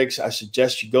genetics, I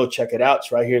suggest you go check it out.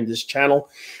 It's right here in this channel.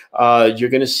 You're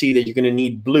going to see that you're going to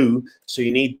need blue. So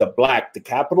you need the black, the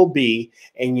capital B,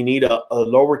 and you need a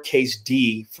lowercase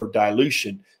d for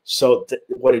dilution. So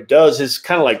what it does is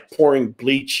kind of like pouring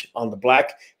bleach on the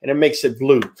black, and it makes it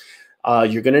blue.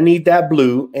 You're going to need that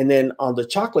blue. And then on the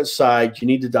chocolate side, you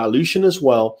need the dilution as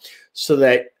well so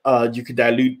that you can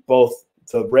dilute both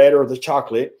the red or the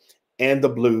chocolate and the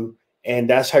blue, and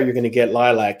that's how you're going to get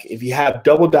lilac. If you have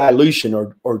double dilution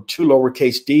or two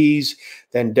lowercase d's,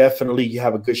 then definitely you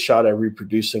have a good shot at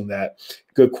reproducing that.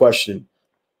 Good question.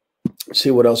 Let's see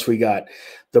what else we got.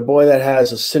 The boy that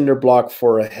has a cinder block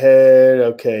for a head.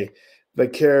 Okay.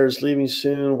 Vicar is leaving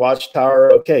soon.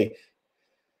 Watchtower. Okay.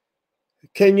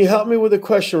 Can you help me with a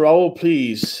question, Raul,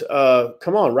 please?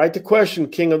 Come on, write the question,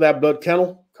 King of that Blood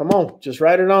Kennel. Come on, just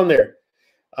write it on there.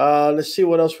 Let's see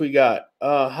what else we got.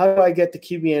 How do I get the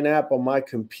QBN app on my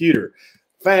computer?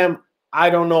 Fam, I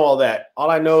don't know all that.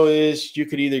 All I know is you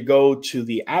could either go to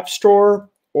the App Store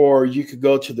or you could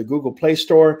go to the Google Play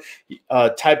Store,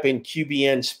 type in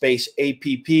QBN space app.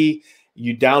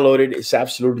 You download it. It's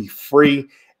absolutely free.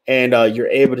 And you're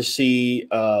able to see,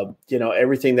 you know,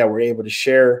 everything that we're able to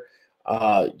share.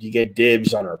 You get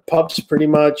dibs on our pups pretty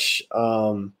much.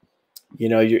 You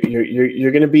know,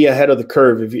 you're going to be ahead of the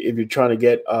curve if you're trying to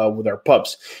get with our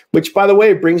pups, which, by the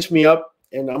way, brings me up,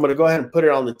 and I'm going to go ahead and put it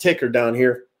on the ticker down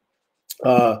here.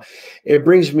 It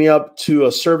brings me up to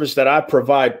a service that I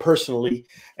provide personally,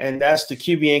 and that's the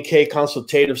QBNK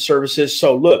consultative services.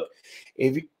 So look,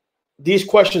 if these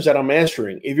questions that I'm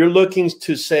answering, if you're looking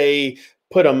to say,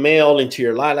 put a male into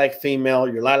your lilac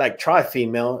female, your lilac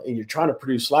tri-female, and you're trying to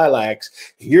produce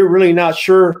lilacs, you're really not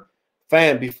sure,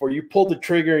 fam, before you pull the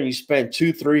trigger and you spend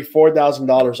 $2,000, $3,000,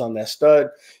 $4,000 on that stud,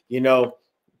 you know,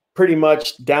 pretty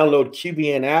much download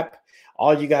QBN app.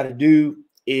 All you got to do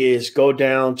is go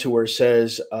down to where it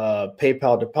says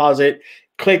PayPal deposit,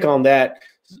 click on that,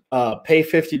 pay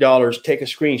 $50, take a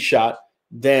screenshot,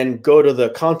 then go to the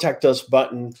contact us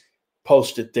button,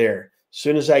 post it there. As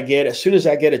soon as I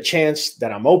get a chance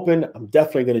that I'm open, I'm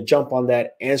definitely going to jump on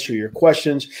that, answer your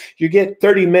questions. You get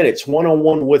 30 minutes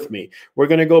one-on-one with me. We're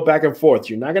going to go back and forth.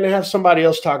 You're not going to have somebody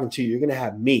else talking to you. You're going to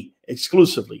have me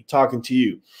exclusively talking to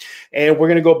you. And we're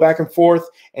going to go back and forth.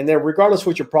 And then regardless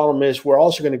what your problem is, we're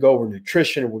also going to go over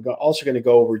nutrition. We're also going to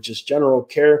go over just general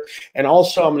care. And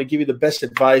also I'm going to give you the best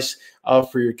advice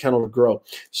for your kennel to grow.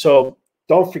 So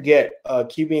don't forget,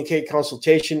 QB&K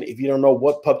consultation. If you don't know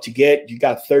what pup to get, you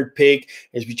got third pick.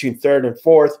 It's between third and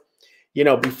fourth. You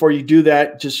know, before you do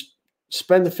that, just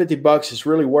spend the $50. It's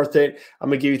really worth it. I'm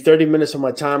going to give you 30 minutes of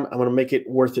my time. I'm going to make it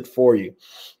worth it for you.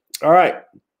 All right.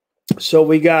 So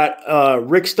we got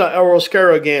Rick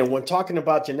Oroscaro again. When talking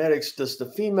about genetics, does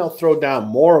the female throw down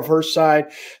more of her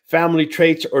side, family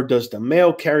traits, or does the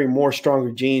male carry more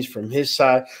stronger genes from his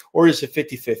side, or is it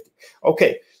 50-50?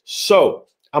 Okay, so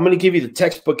I'm going to give you the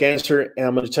textbook answer, and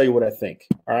I'm going to tell you what I think.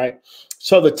 All right.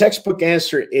 So the textbook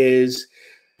answer is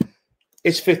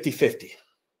it's 50-50.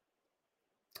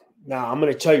 Now, I'm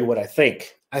going to tell you what I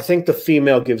think. I think the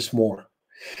female gives more.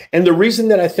 And the reason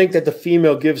that I think that the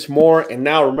female gives more, and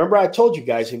now remember I told you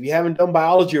guys, if you haven't done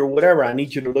biology or whatever, I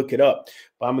need you to look it up.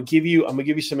 But I'm gonna give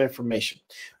you some information.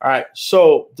 All right.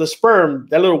 So the sperm,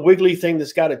 that little wiggly thing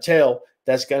that's got a tail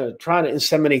that's gonna try to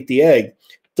inseminate the egg,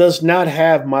 does not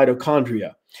have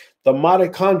mitochondria. The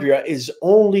mitochondria is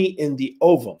only in the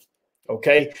ovum.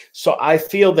 Okay. So I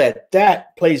feel that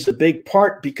that plays a big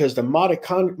part because the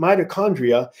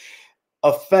mitochondria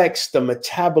affects the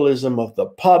metabolism of the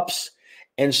pups.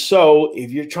 And so if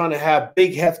you're trying to have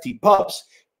big, hefty pups,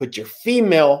 but your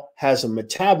female has a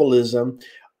metabolism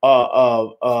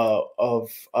of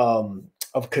high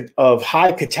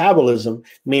catabolism,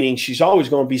 meaning she's always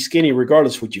going to be skinny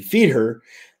regardless what you feed her,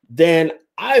 then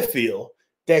I feel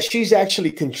that she's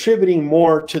actually contributing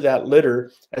more to that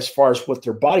litter as far as what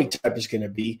their body type is going to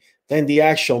be than the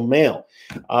actual male.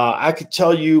 I could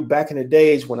tell you back in the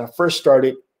days when I first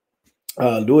started,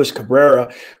 Luis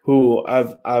Cabrera, who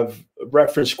I've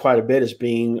referenced quite a bit as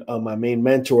being my main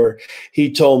mentor,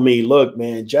 he told me, look,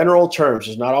 man, general terms,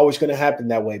 it's not always going to happen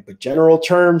that way, but general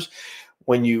terms,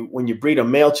 when you breed a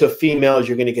male to a female,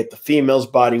 you're going to get the female's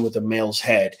body with the male's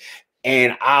head.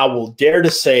 And I will dare to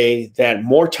say that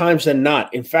more times than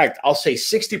not, in fact, I'll say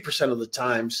 60% of the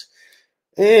times,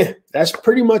 that's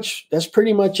pretty much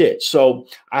it. So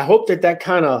I hope that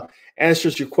kind of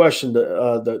answers your question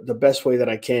the best way that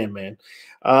I can, man.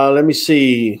 Let me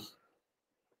see.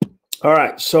 All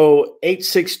right, so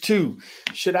 862.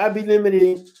 Should I be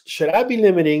limiting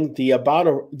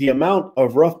the amount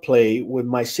of rough play with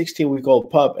my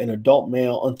 16-week-old pup and adult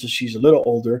male until she's a little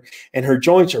older and her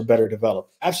joints are better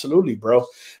developed? Absolutely, bro.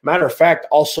 Matter of fact,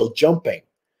 also jumping.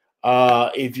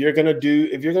 If you're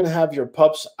gonna have your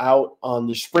pups out on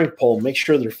the spring pole, make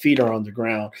sure their feet are on the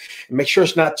ground and make sure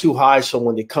it's not too high so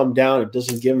when they come down, it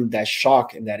doesn't give them that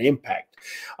shock and that impact.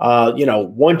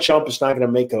 One jump is not going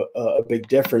to make a big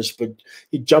difference, but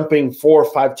jumping 4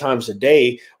 or 5 times a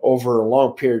day over a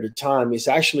long period of time is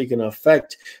actually going to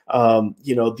affect,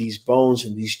 these bones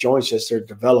and these joints as they're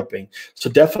developing.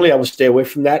 So definitely I would stay away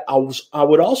from that. I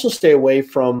would also stay away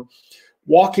from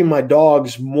walking my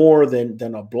dogs more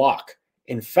than a block.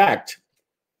 In fact,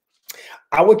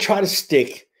 I would try to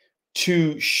stick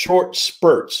to short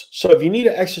spurts. So if you need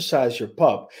to exercise your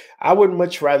pup, I would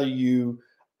much rather you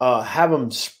have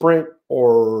them sprint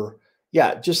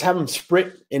just have them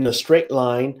sprint in a straight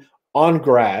line on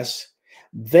grass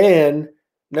than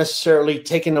necessarily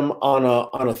taking them on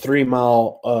a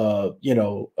 3-mile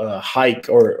hike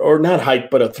or not hike,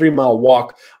 but a 3-mile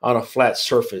walk on a flat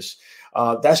surface.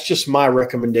 That's just my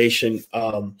recommendation.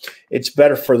 It's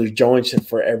better for the joints and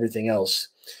for everything else.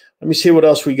 Let me see what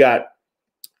else we got.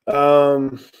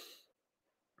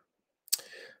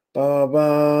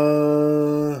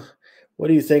 What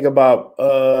do you think about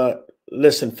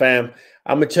listen, fam,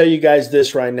 I'm going to tell you guys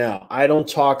this right now. I don't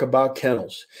talk about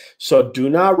kennels. So do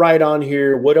not write on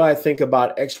here, what do I think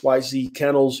about XYZ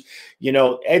kennels?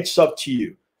 It's up to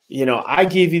you. I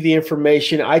give you the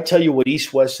information. I tell you what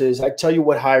east-west is. I tell you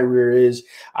what high rear is.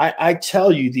 I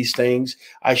tell you these things.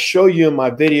 I show you in my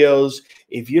videos.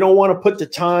 If you don't want to put the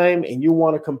time and you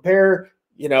want to compare,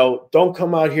 don't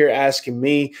come out here asking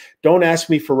me. Don't ask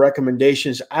me for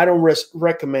recommendations. I don't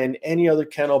recommend any other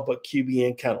kennel but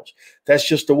QBN kennels. That's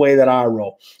just the way that I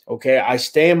roll. Okay, I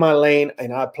stay in my lane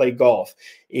and I play golf.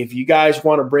 If you guys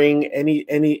want to bring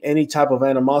any type of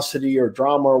animosity or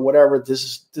drama or whatever,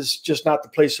 this is just not the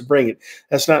place to bring it.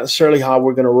 That's not necessarily how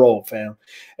we're going to roll, fam.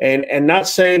 And not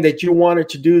saying that you wanted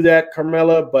to do that,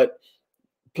 Carmela, but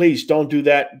please don't do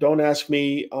that. Don't ask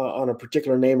me on a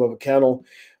particular name of a kennel.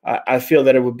 I feel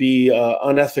that it would be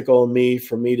unethical of me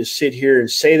for me to sit here and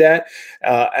say that,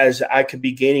 as I could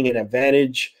be gaining an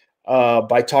advantage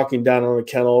by talking down on the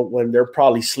kennel when they're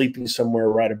probably sleeping somewhere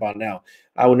right about now.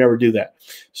 I would never do that.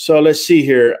 So let's see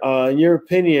here. In your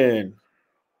opinion,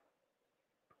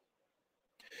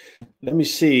 let me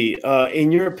see.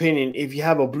 In your opinion, if you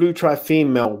have a blue tri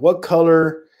female, what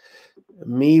color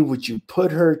me would you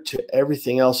put her to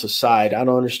everything else aside? I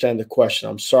don't understand the question.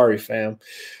 I'm sorry, fam.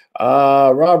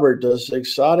 Robert, does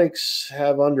exotics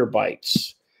have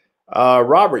underbites?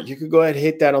 Robert, you could go ahead and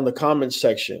hit that on the comments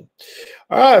section.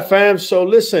 All right, fam. So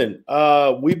listen,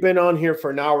 we've been on here for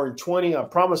an hour and 20. I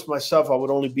promised myself I would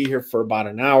only be here for about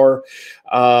an hour.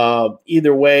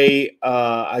 Either way,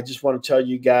 I just want to tell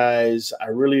you guys,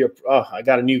 I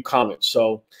got a new comment.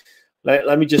 So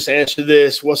let me just answer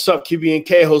this. What's up,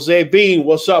 QB&K? Jose Bean.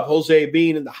 What's up, Jose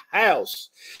Bean in the house?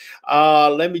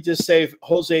 Let me just say,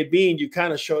 Jose Bean, you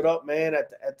kind of showed up, man,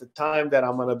 at the time that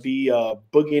I'm going to be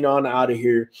boogieing on out of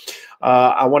here.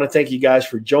 I want to thank you guys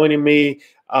for joining me.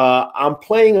 I'm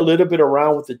playing a little bit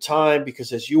around with the time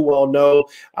because, as you well know,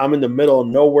 I'm in the middle of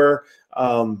nowhere.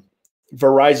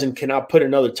 Verizon cannot put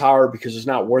another tower because it's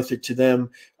not worth it to them.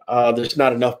 There's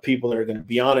not enough people that are going to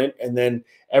be on it. And then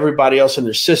everybody else and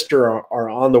their sister are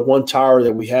on the one tower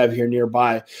that we have here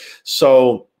nearby.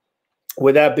 So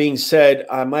with that being said,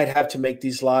 I might have to make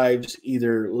these lives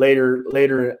either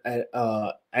later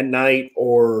at night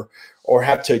or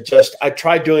have to adjust. I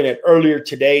tried doing it earlier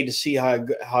today to see how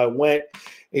it went.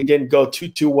 It didn't go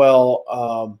too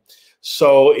well.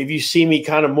 So if you see me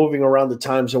kind of moving around the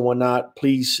times and whatnot,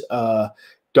 please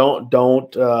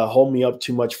don't hold me up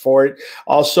too much for it.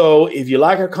 Also, if you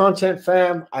like our content,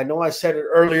 fam, I know I said it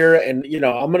earlier, and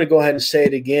I'm going to go ahead and say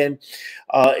it again.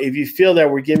 If you feel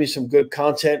that we're giving you some good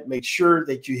content, make sure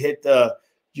that you hit the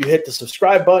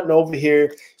subscribe button over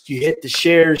here. You hit the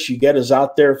shares. You get us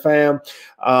out there, fam,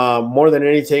 more than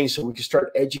anything, so we can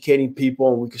start educating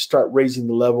people and we can start raising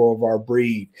the level of our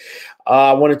breed.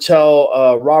 I want to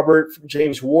tell Robert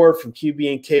James Ward from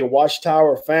QB&K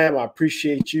Watchtower, fam, I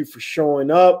appreciate you for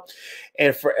showing up.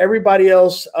 And for everybody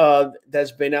else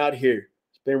that's been out here,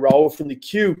 it's been Raul from the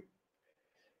Q.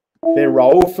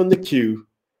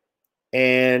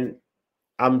 And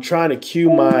I'm trying to cue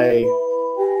my